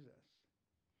of Jesus.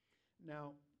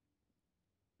 Now,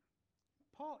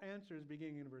 Paul answers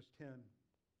beginning in verse 10.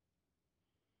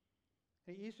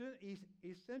 He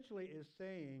essentially is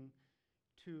saying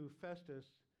to Festus,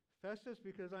 Festus,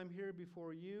 because I'm here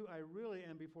before you, I really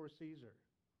am before Caesar.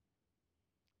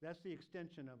 That's the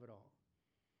extension of it all.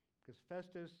 Because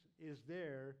Festus is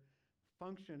there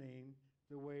functioning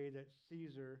the way that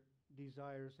Caesar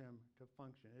desires him to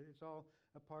function. It's all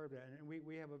a part of that. And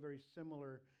we have a very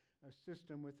similar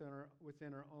system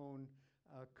within our own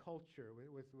culture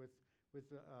with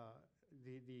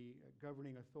the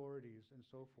governing authorities and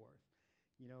so forth.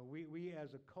 We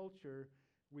as a culture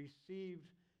received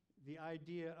the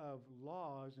idea of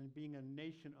laws and being a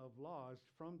nation of laws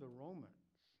from the Romans.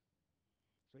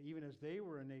 So even as they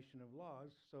were a nation of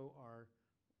laws, so are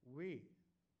we.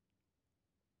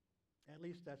 At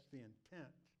least that's the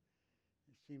intent.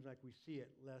 It seems like we see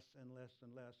it less and less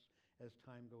and less as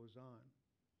time goes on.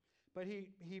 But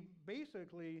he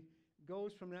basically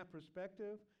goes from that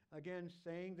perspective, again,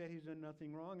 saying that he's done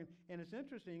nothing wrong. And it's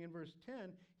interesting, in verse 10,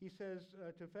 he says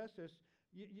to Festus,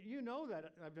 you know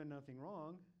that I've done nothing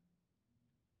wrong.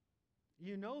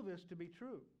 You know this to be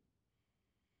true.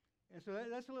 And so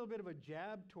that's a little bit of a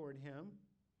jab toward him,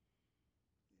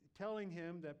 telling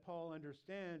him that Paul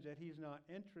understands that he's not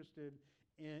interested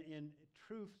in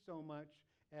truth so much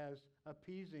as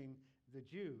appeasing the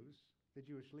Jews, the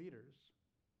Jewish leaders.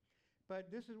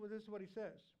 But this is what he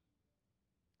says.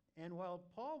 And while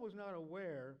Paul was not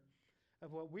aware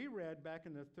of what we read back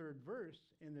in the 3rd verse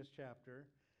in this chapter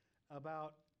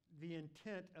about the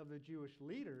intent of the Jewish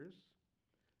leaders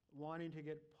wanting to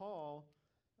get Paul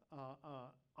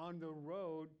on the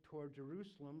road toward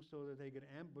Jerusalem so that they could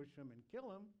ambush him and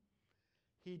kill him,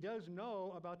 he does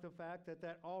know about the fact that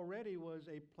that already was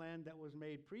a plan that was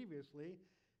made previously,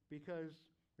 because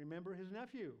remember his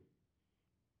nephew.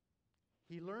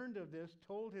 He learned of this,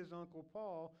 told his uncle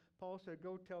Paul. Paul said,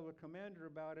 go tell the commander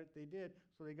about it. They did.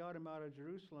 So they got him out of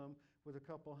Jerusalem with a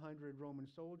couple hundred Roman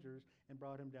soldiers and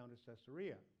brought him down to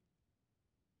Caesarea.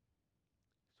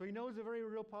 So he knows a very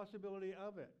real possibility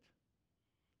of it.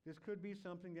 This could be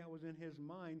something that was in his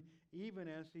mind, even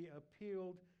as he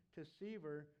appealed to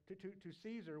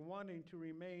Caesar, wanting to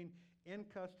remain in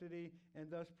custody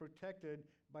and thus protected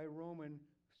by Roman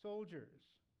soldiers.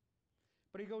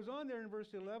 But he goes on there in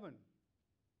verse 11.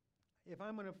 If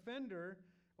I'm an offender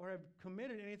or have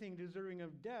committed anything deserving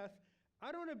of death,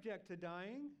 I don't object to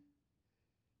dying.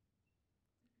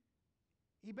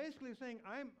 He basically is saying,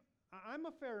 I'm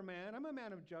a fair man. I'm a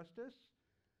man of justice.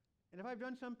 And if I've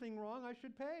done something wrong, I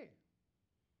should pay.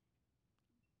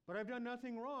 But I've done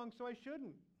nothing wrong, so I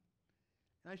shouldn't.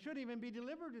 And I shouldn't even be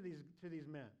delivered to these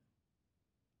men.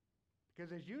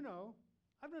 Because as you know,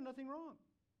 I've done nothing wrong.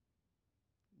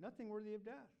 Nothing worthy of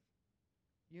death.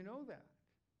 You know that.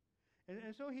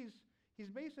 And so he's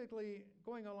basically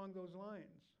going along those lines.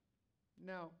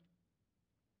 Now,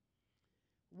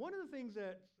 one of the things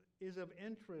that is of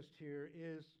interest here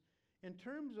is, in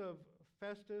terms of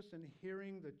Festus and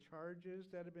hearing the charges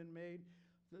that have been made,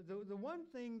 the one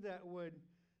thing that would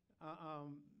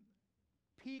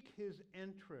pique his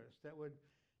interest, that would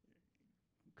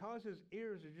cause his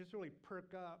ears to just really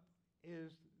perk up,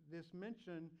 is this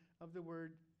mention of the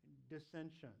word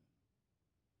dissension.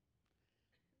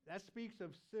 That speaks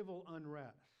of civil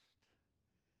unrest.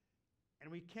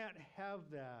 And we can't have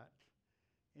that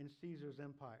in Caesar's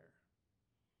empire.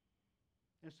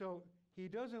 And so he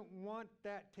doesn't want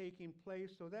that taking place,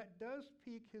 so that does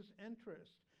pique his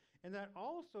interest. And that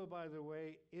also, by the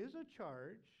way, is a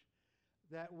charge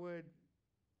that would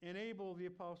enable the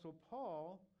Apostle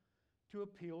Paul to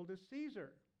appeal to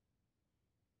Caesar,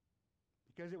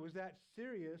 because it was that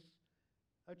serious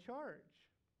a charge.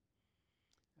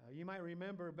 You might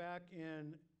remember back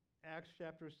in Acts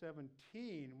chapter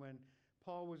 17, when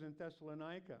Paul was in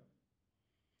Thessalonica,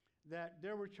 that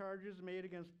there were charges made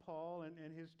against Paul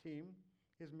and his team,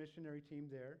 his missionary team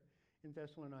there in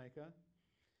Thessalonica.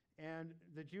 And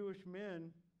the Jewish men,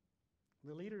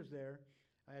 the leaders there,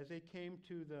 as they came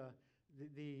to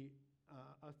the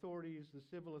authorities, the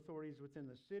civil authorities within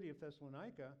the city of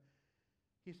Thessalonica,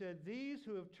 he said, these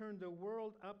who have turned the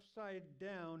world upside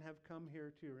down have come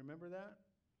here too. Remember that?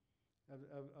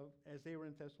 As they were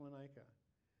in Thessalonica.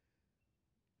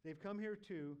 They've come here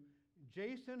too.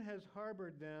 Jason has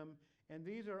harbored them, and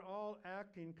these are all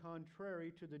acting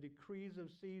contrary to the decrees of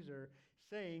Caesar,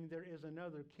 saying there is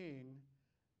another king,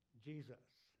 Jesus.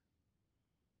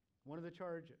 One of the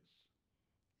charges.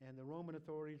 And the Roman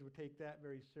authorities would take that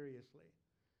very seriously.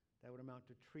 That would amount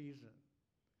to treason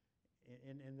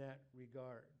in that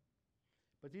regard.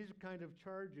 But these kind of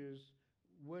charges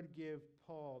would give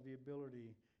Paul the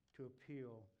ability to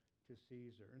appeal to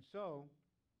Caesar. And so,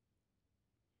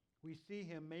 we see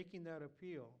him making that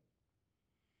appeal.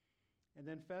 And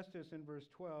then Festus in verse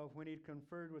 12, when he'd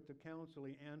conferred with the council,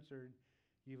 he answered,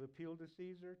 you've appealed to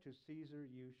Caesar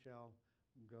you shall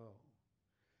go.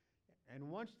 And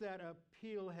once that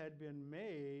appeal had been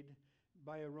made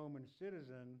by a Roman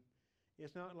citizen,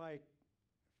 it's not like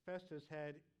Festus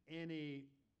had any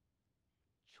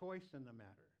choice in the matter.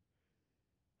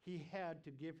 He had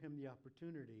to give him the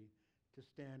opportunity to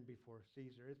stand before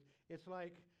Caesar. It's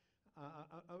like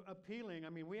appealing. I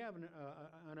mean, we have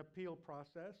an appeal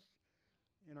process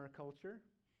in our culture,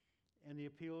 and the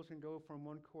appeals can go from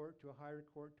one court to a higher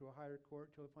court to a higher court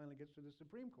till it finally gets to the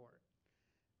Supreme Court,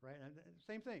 right? And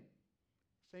same thing,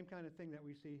 same kind of thing that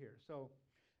we see here. So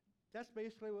that's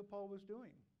basically what Paul was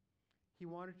doing. He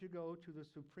wanted to go to the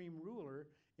supreme ruler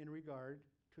in regard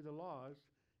to the laws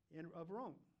of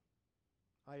Rome.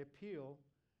 I appeal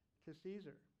to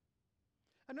Caesar.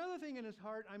 Another thing in his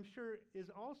heart, I'm sure, is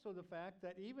also the fact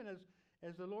that even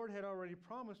as the Lord had already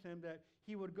promised him that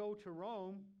he would go to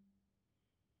Rome,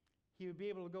 he would be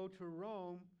able to go to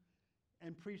Rome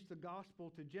and preach the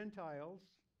gospel to Gentiles.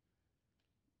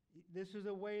 This is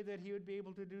a way that he would be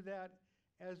able to do that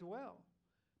as well.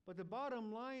 But the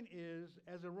bottom line is,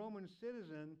 as a Roman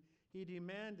citizen, he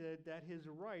demanded that his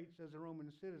rights as a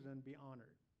Roman citizen be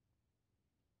honored.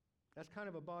 That's kind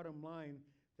of a bottom line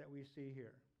that we see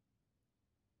here.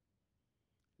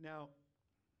 Now,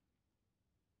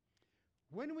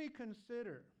 when we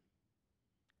consider,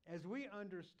 as we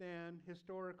understand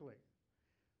historically,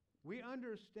 we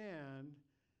understand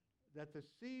that the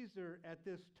Caesar at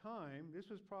this time, this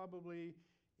was probably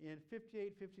in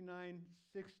 58, 59,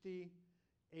 60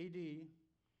 AD,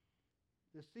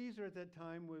 the Caesar at that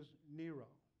time was Nero.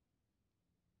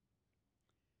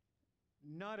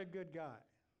 Not a good guy.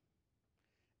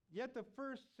 Yet the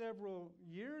first several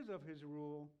years of his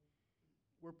rule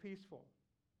were peaceful.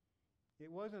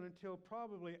 It wasn't until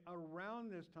probably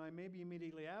around this time, maybe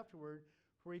immediately afterward,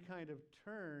 where he kind of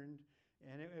turned,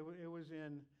 and it was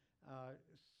in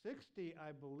 60,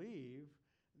 I believe,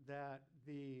 that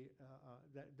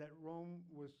that Rome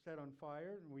was set on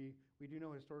fire. And we do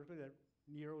know historically that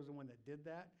Nero was the one that did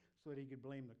that so that he could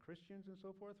blame the Christians and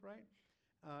so forth, right?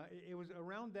 It was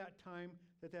around that time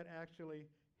that actually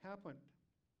happened.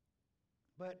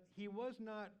 But he was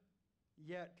not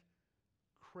yet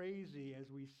crazy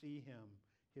as we see him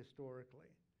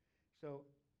historically. So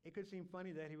it could seem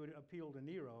funny that he would appeal to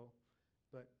Nero,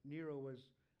 but Nero was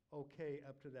okay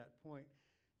up to that point.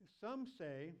 Some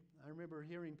say, I remember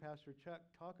hearing Pastor Chuck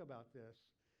talk about this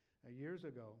years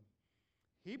ago,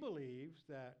 he believes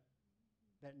that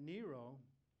Nero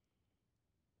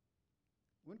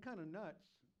went kind of nuts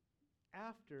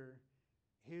after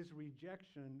his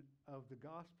rejection of the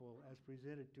gospel as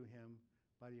presented to him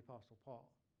by the Apostle Paul.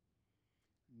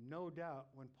 No doubt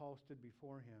when Paul stood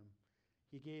before him,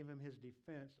 he gave him his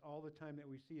defense. All the time that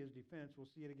we see his defense, we'll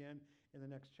see it again in the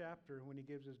next chapter when he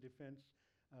gives his defense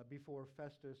before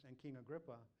Festus and King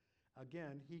Agrippa.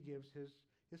 Again, he gives his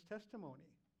testimony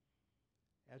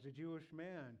as a Jewish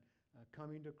man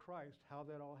coming to Christ, how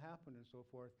that all happened and so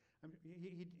forth. I mean,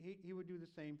 he would do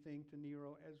the same thing to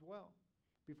Nero as well,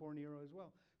 before Nero as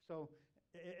well. So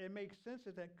it makes sense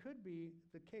that could be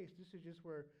the case. This is just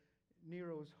where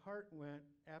Nero's heart went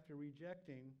after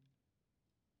rejecting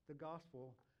the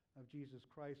gospel of Jesus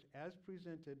Christ as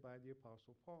presented by the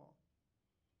Apostle Paul.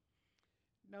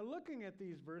 Now, looking at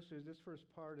these verses, this first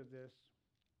part of this,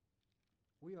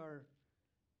 we are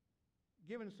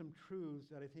given some truths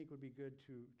that I think would be good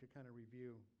to kind of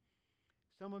review.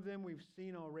 Some of them we've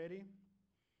seen already.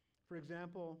 For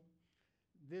example,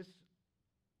 this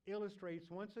illustrates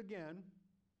once again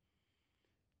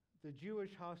the Jewish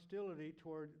hostility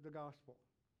toward the gospel.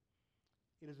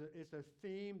 It's a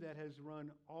theme that has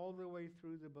run all the way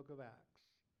through the book of Acts.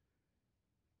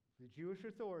 The Jewish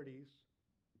authorities,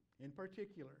 in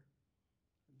particular,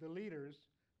 the leaders,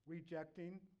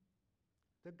 rejecting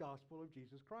the gospel of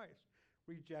Jesus Christ,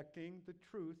 rejecting the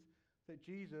truth that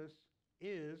Jesus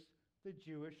is the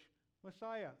Jewish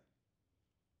Messiah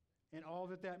and all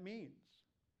that means.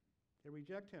 They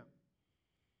reject him.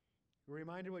 We're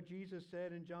reminded what Jesus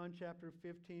said in John chapter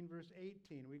 15, verse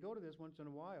 18. We go to this once in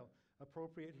a while,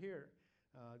 appropriate here.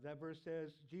 That verse says,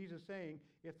 Jesus saying,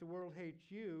 if the world hates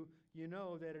you, you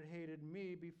know that it hated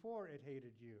me before it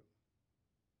hated you.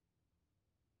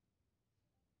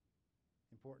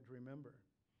 Important to remember.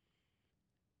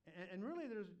 And really,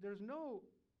 there's no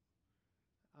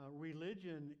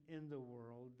religion in the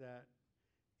world that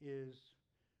is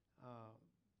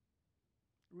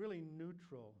really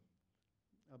neutral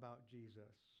about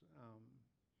Jesus.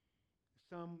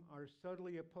 Some are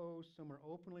subtly opposed, some are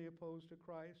openly opposed to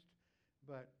Christ,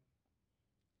 but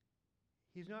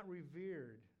he's not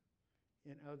revered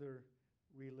in other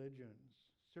religions,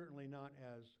 certainly not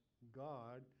as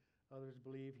God. Others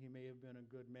believe he may have been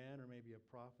a good man or maybe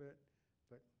a prophet,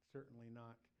 but certainly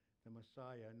not the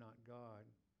Messiah, not God.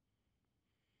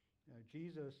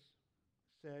 Jesus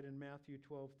said in Matthew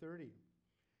 12:30,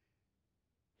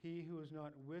 he who is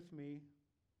not with me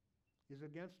is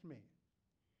against me,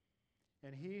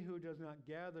 and he who does not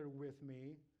gather with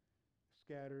me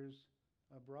scatters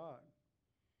abroad.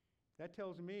 That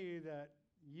tells me that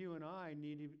you and I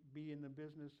need to be in the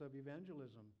business of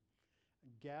evangelism,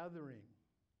 gathering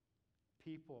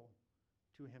people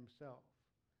to himself.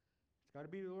 It's got to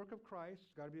be the work of Christ.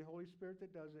 It's got to be the Holy Spirit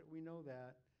that does it. We know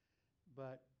that.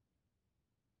 But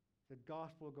the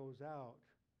gospel goes out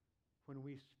when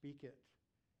we speak it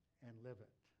and live it.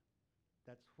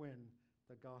 That's when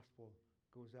the gospel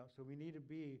goes out. So we need to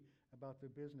be about the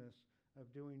business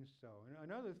of doing so.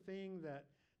 And another thing that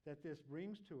this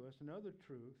brings to us, another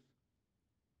truth,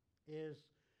 is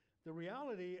the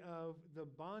reality of the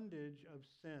bondage of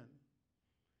sin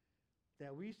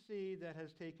that we see that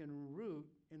has taken root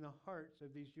in the hearts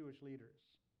of these Jewish leaders.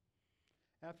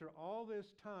 After all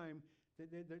this time,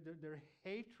 their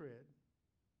hatred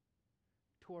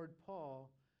toward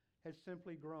Paul has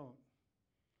simply grown.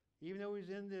 Even though he's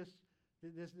in this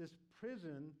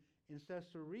prison in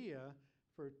Caesarea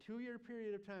for a 2-year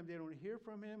period of time, they don't hear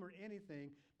from him or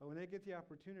anything, but when they get the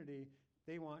opportunity,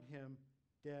 they want him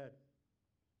dead.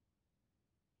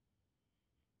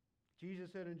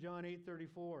 Jesus said in John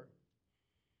 8:34,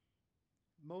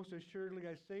 "Most assuredly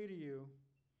I say to you,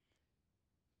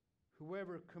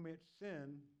 whoever commits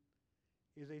sin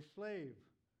is a slave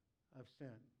of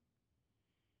sin."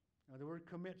 Now the word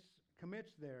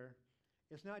commits there,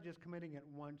 it's not just committing it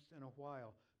once in a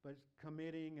while, but it's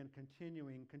committing and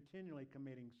continually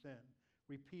committing sin,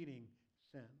 repeating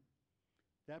sin.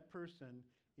 That person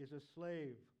is a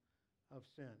slave of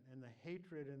sin, and the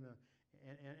hatred and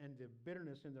the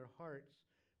bitterness in their hearts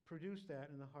produce that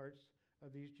in the hearts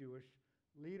of these Jewish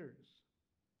leaders.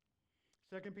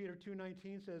 2 Peter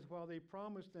 2:19 says, "While they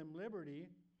promise them liberty,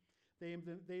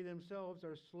 they themselves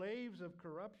are slaves of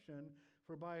corruption,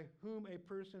 for by whom a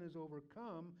person is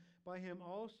overcome, by him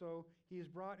also he is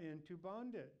brought into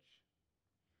bondage."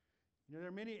 You know, there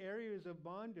are many areas of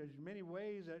bondage, many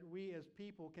ways that we as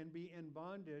people can be in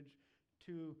bondage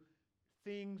to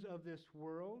things of this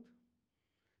world,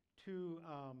 to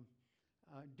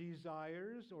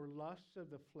desires or lusts of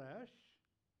the flesh.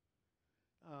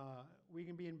 We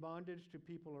can be in bondage to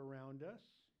people around us.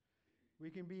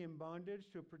 We can be in bondage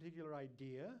to a particular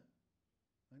idea,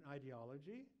 an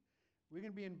ideology. We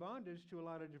can be in bondage to a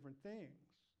lot of different things.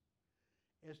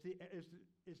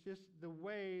 It's just the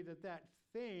way that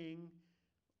thing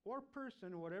or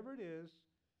person, whatever it is,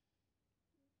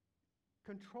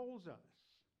 controls us.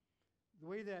 The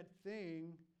way that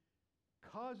thing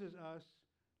causes us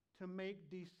to make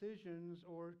decisions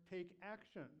or take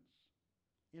actions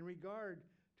in regard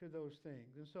to those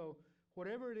things. And so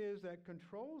whatever it is that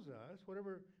controls us,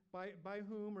 whatever by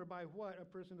whom or by what a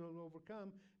person will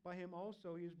overcome, by him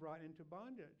also he is brought into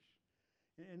bondage.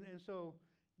 And so,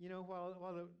 you know,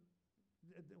 while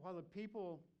the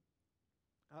people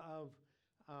of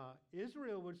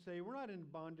Israel would say, we're not in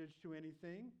bondage to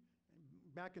anything,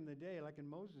 back in the day, like in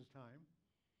Moses' time,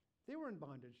 they were in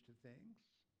bondage to things.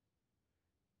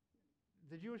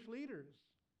 The Jewish leaders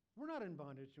were not in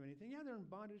bondage to anything. Yeah, they're in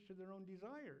bondage to their own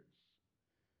desires.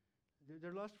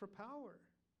 Their lust for power.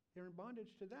 They're in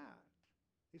bondage to that.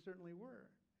 They certainly were.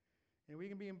 And we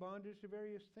can be in bondage to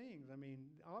various things. I mean,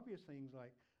 obvious things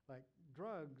like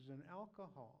drugs and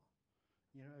alcohol.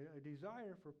 You know, a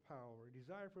desire for power, a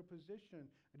desire for position,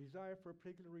 a desire for a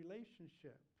particular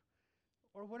relationship,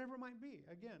 or whatever it might be.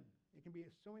 Again, it can be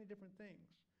so many different things.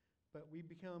 But we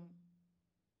become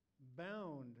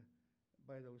bound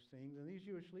by those things. And these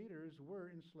Jewish leaders were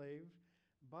enslaved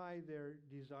by their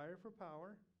desire for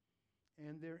power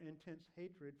and their intense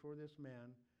hatred for this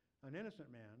man, an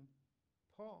innocent man,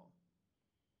 Paul.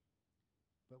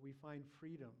 But we find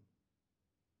freedom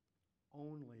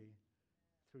only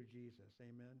through Jesus.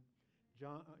 Amen.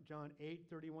 John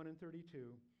 8:31 and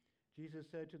 32. Jesus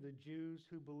said to the Jews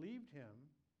who believed him,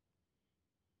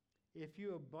 "If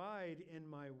you abide in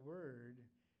my word,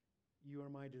 you are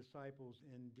my disciples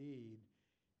indeed,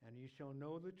 and you shall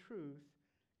know the truth,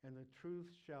 and the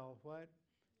truth shall" what?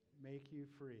 Make you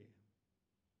free.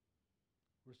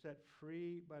 We're set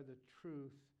free by the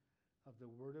truth of the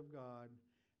Word of God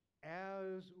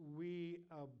as we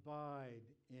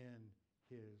abide in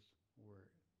his Word.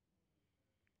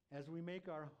 As we make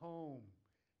our home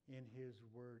in his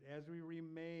Word, as we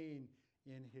remain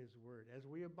in his Word, as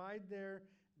we abide there,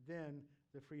 then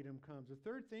the freedom comes. The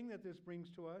third thing that this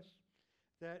brings to us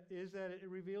that it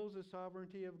reveals the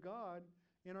sovereignty of God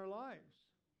in our lives,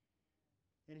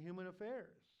 in human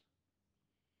affairs.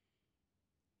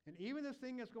 And even this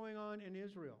thing that's going on in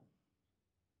Israel,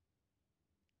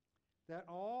 that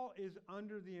all is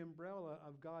under the umbrella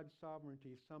of God's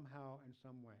sovereignty somehow in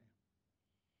some way.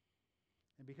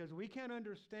 And because we can't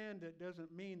understand it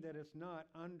doesn't mean that it's not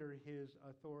under his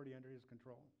authority, under his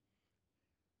control.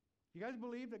 You guys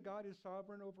believe that God is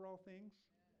sovereign over all things?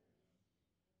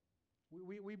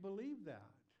 We believe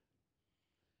that.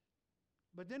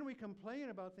 But then we complain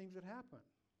about things that happen.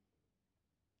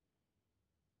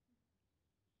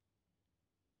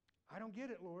 I don't get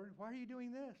it, Lord. Why are you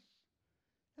doing this?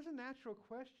 That's a natural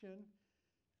question.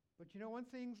 But you know, one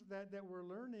thing that we're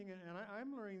learning, and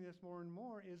I'm learning this more and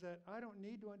more, is that I don't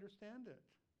need to understand it.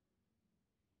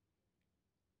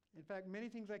 In fact, many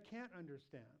things I can't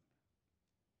understand.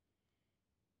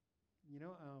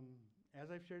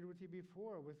 As I've shared with you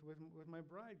before, with my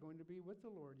bride going to be with the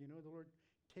Lord, the Lord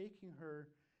taking her,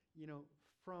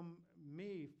 from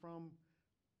me, from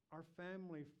our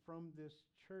family, from this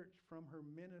church, from her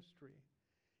ministry.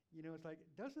 It's like,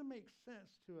 it doesn't make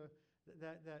sense to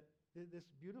this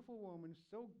beautiful woman,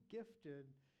 so gifted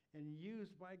and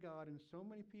used by God in so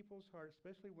many people's hearts,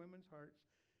 especially women's hearts,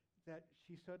 that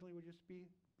she suddenly would just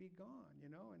be gone,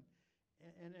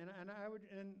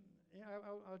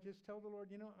 I'll just tell the Lord,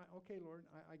 okay, Lord,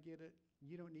 I get it.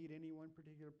 You don't need any one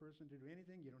particular person to do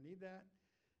anything. You don't need that.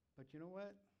 But you know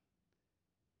what?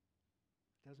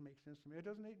 It doesn't make sense to me. It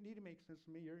doesn't need to make sense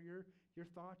to me. Your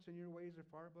thoughts and your ways are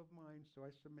far above mine, so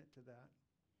I submit to that.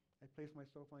 I place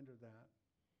myself under that.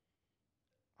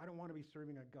 I don't want to be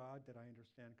serving a God that I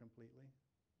understand completely.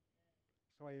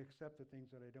 So I accept the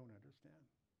things that I don't understand.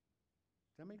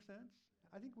 Does that make sense?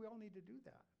 I think we all need to do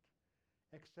that.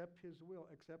 Accept his will,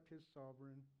 accept his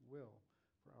sovereign will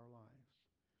for our lives.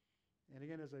 And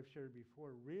again, as I've shared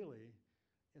before, really,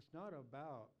 it's not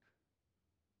about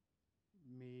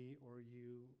me or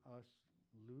you, us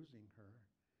losing her.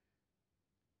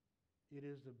 It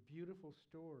is the beautiful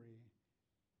story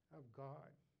of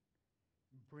God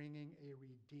bringing a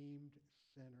redeemed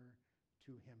sinner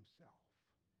to himself.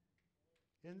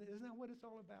 And isn't that what it's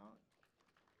all about?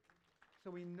 So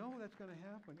we know that's going to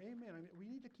happen. Amen. We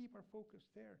need to keep our focus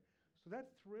there. So that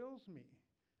thrills me.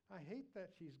 I hate that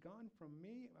she's gone from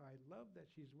me. I love that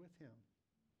she's with him.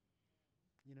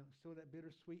 So that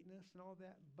bittersweetness and all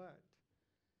that, but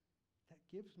that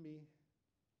gives me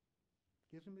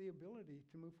the ability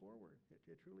to move forward.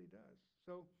 It truly does.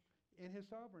 So in his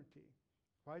sovereignty.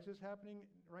 Why is this happening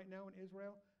right now in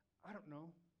Israel? I don't know.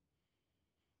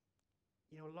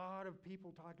 A lot of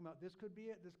people talking about this could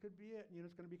be it, this could be it.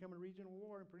 It's going to become a regional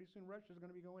war, and pretty soon Russia's going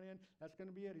to be going in. That's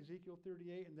going to be it, Ezekiel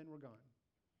 38, and then we're gone.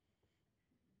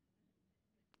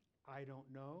 I don't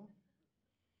know.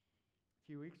 A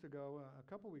few weeks ago, a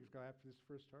couple weeks ago after this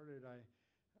first started, I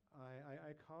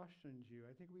cautioned you.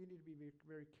 I think we need to be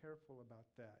very careful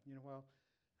about that.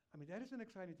 That is an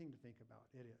exciting thing to think about.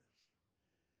 It is.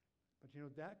 But,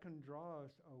 that can draw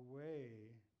us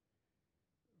away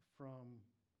from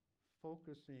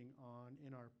focusing on,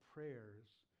 in our prayers,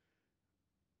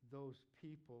 those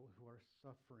people who are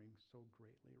suffering so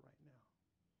greatly right now.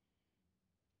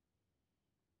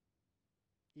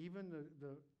 Even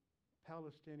the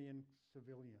Palestinian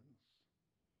civilians,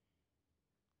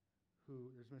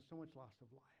 who there's been so much loss of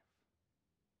life.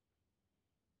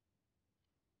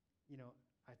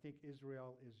 I think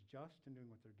Israel is just in doing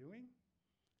what they're doing.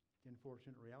 The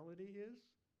unfortunate reality is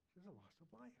there's a loss of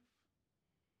life.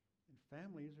 And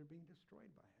families are being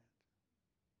destroyed by it.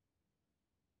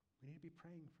 We need to be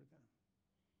praying for them.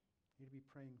 We need to be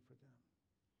praying for them.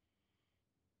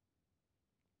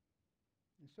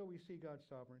 And so we see God's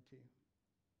sovereignty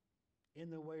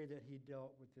in the way that he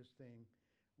dealt with this thing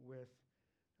with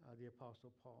the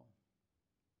Apostle Paul.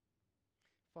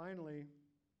 Finally,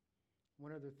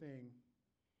 one other thing,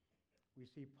 we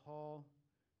see Paul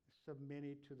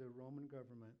submitted to the Roman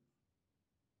government.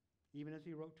 Even as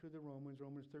he wrote to the Romans,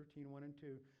 Romans 13, 1 and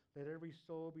 2, let every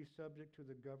soul be subject to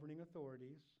the governing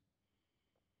authorities.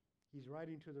 He's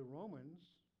writing to the Romans,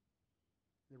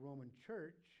 the Roman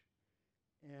church,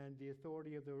 and the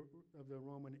authority of the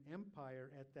Roman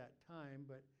Empire at that time,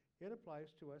 but it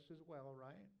applies to us as well,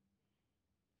 right?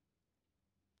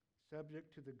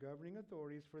 Subject to the governing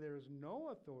authorities, for there is no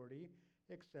authority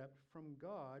except from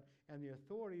God, and the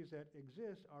authorities that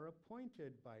exist are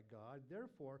appointed by God.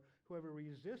 Therefore, whoever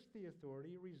resists the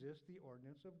authority resists the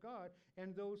ordinance of God,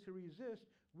 and those who resist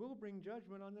will bring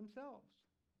judgment on themselves.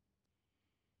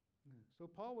 So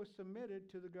Paul was submitted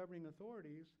to the governing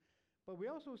authorities, but we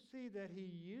also see that he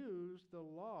used the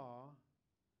law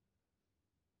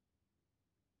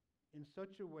in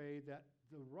such a way that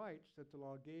the rights that the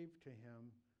law gave to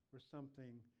him were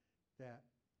something that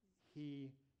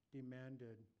he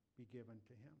demanded be given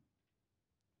to him.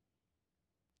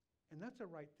 And that's a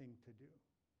right thing to do.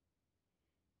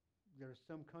 There are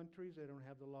some countries that don't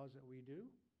have the laws that we do.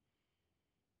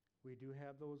 We do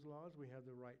have those laws. We have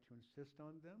the right to insist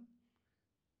on them.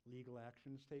 Legal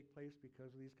actions take place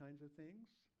because of these kinds of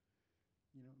things.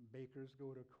 Bakers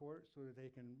go to court so that they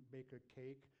can bake a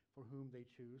cake for whom they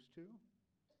choose to,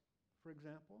 for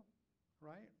example,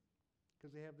 right?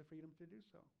 Because they have the freedom to do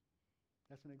so.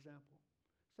 That's an example.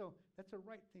 So that's a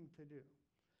right thing to do.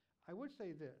 I would say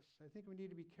this. I think we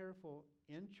need to be careful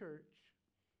in church,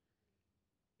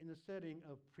 in the setting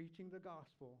of preaching the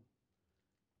gospel,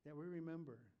 that we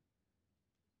remember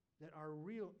that our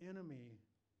real enemy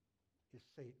is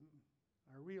Satan.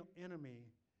 Our real enemy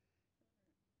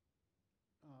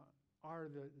are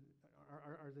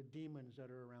the demons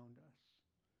that are around us.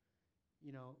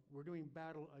 You know, we're doing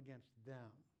battle against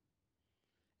them.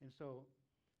 And so,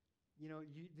 you know,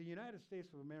 the United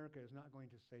States of America is not going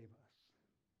to save us.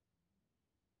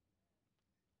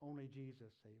 Only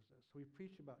Jesus saves us. So we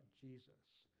preach about Jesus.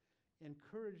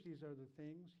 Encourage these other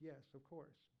things, yes, of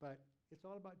course. But it's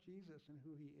all about Jesus and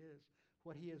who he is,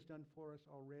 what he has done for us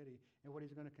already, and what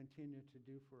he's going to continue to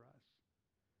do for us.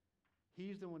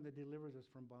 He's the one that delivers us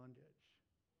from bondage.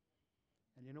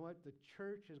 And you know what? The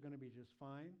church is going to be just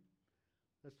fine.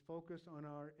 Let's focus on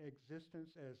our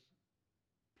existence as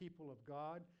people of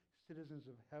God, citizens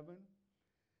of heaven.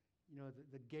 You know,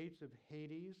 the gates of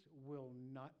Hades will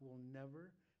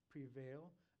never prevail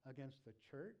against the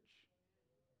church.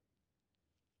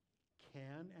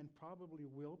 Can and probably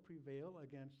will prevail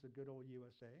against the good old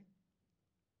USA.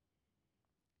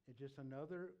 It's just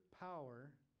another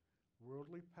power,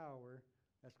 worldly power,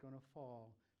 that's going to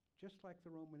fall, just like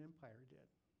the Roman Empire did,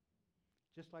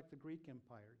 just like the Greek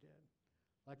Empire did,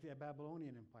 like the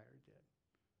Babylonian Empire did.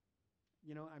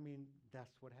 You know, I mean,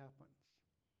 that's what happens.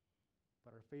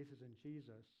 But our faith is in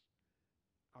Jesus,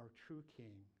 our true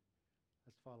King.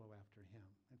 Let's follow after him.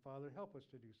 And Father, help us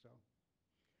to do so.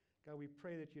 God, we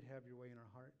pray that you'd have your way in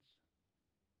our hearts.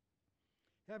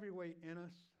 Have your way in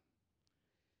us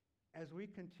as we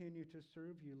continue to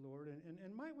serve you, Lord. And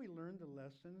might we learn the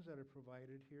lessons that are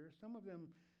provided here. Some of them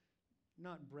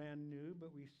not brand new,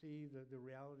 but we see the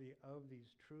reality of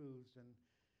these truths. And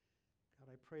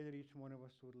God, I pray that each one of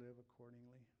us would live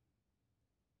accordingly.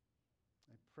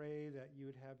 I pray that you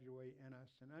would have your way in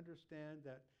us and understand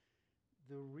that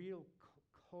the real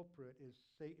culprit is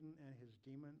Satan and his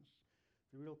demons.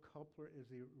 The real culprit is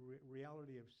the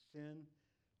reality of sin,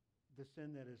 the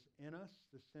sin that is in us,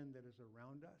 the sin that is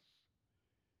around us.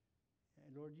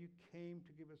 And Lord, you came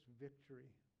to give us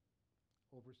victory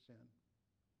over sin.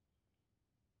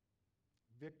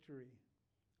 Victory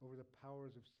over the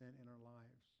powers of sin in our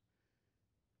lives.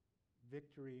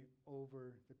 Victory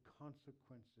over the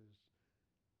consequences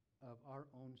of our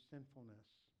own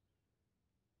sinfulness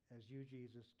as you,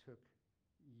 Jesus, took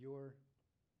your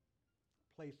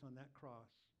place on that cross,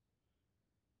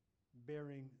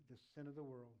 bearing the sin of the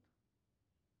world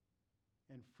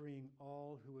and freeing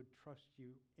all who would trust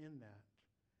you in that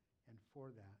and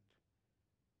for that,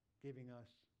 giving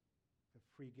us the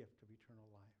free gift of eternal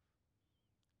life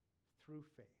through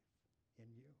faith in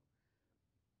you.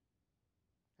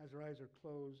 As our eyes are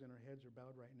closed and our heads are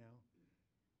bowed right now,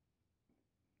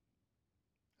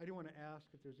 I do want to ask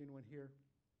if there's anyone here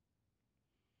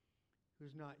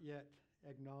who's not yet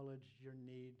acknowledged your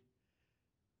need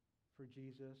for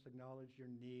Jesus, acknowledged your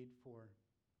need for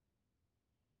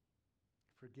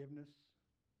forgiveness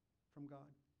from God,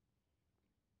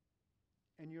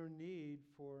 and your need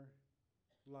for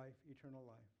life, eternal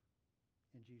life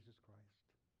in Jesus Christ.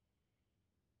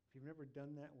 If you've never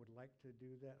done that and would like to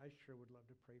do that, I sure would love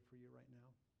to pray for you right now.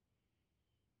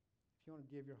 If you want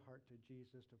to give your heart to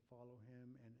Jesus, to follow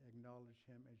him and acknowledge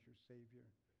him as your Savior,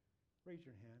 raise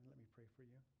your hand. Let me pray for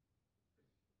you.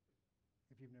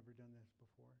 If you've never done this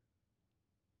before.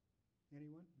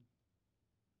 Anyone?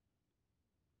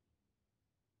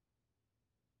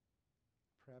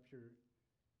 Perhaps you've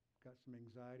got some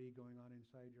anxiety going on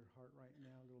inside your heart right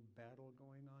now, a little battle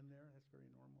going on there. That's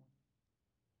very normal.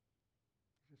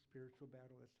 It's a spiritual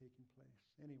battle that's taking place.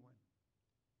 Anyone?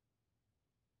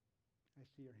 I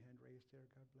see your hand raised there.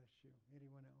 God bless you.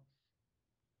 Anyone else?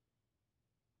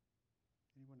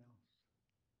 Anyone else?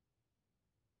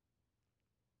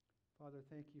 Father,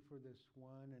 thank you for this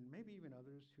one, and maybe even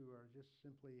others who are just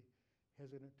simply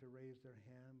hesitant to raise their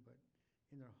hand, but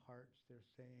in their hearts they're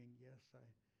saying, yes,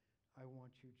 I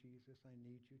want you, Jesus. I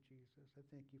need you, Jesus. I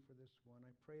thank you for this one.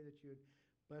 I pray that you'd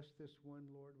bless this one,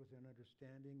 Lord, with an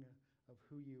understanding of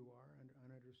who you are, and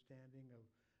an understanding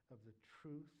of the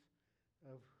truth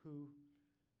of who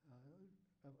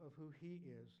he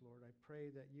is, Lord. I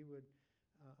pray that you would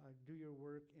do your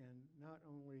work in not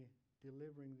only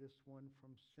delivering this one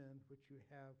from sin, which you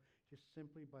have just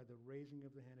simply by the raising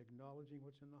of the hand, acknowledging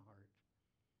what's in the heart.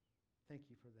 Thank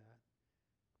you for that.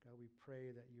 God, we pray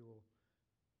that you will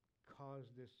cause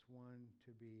this one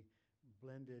to be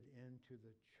blended into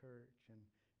the church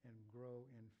and grow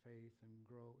in faith and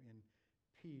grow in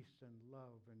peace and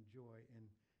love and joy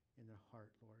in their heart,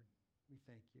 Lord. We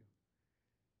thank you.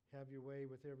 Have your way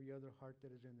with every other heart that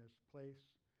is in this place.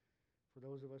 For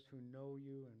those of us who know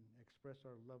you and express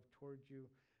our love towards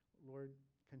you, Lord,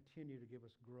 continue to give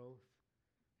us growth,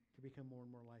 to become more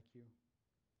and more like you,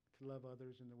 to love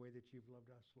others in the way that you've loved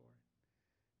us, Lord.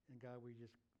 And God, we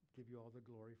just give you all the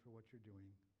glory for what you're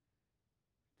doing.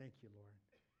 Thank you, Lord.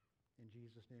 In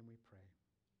Jesus' name we pray.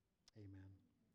 Amen.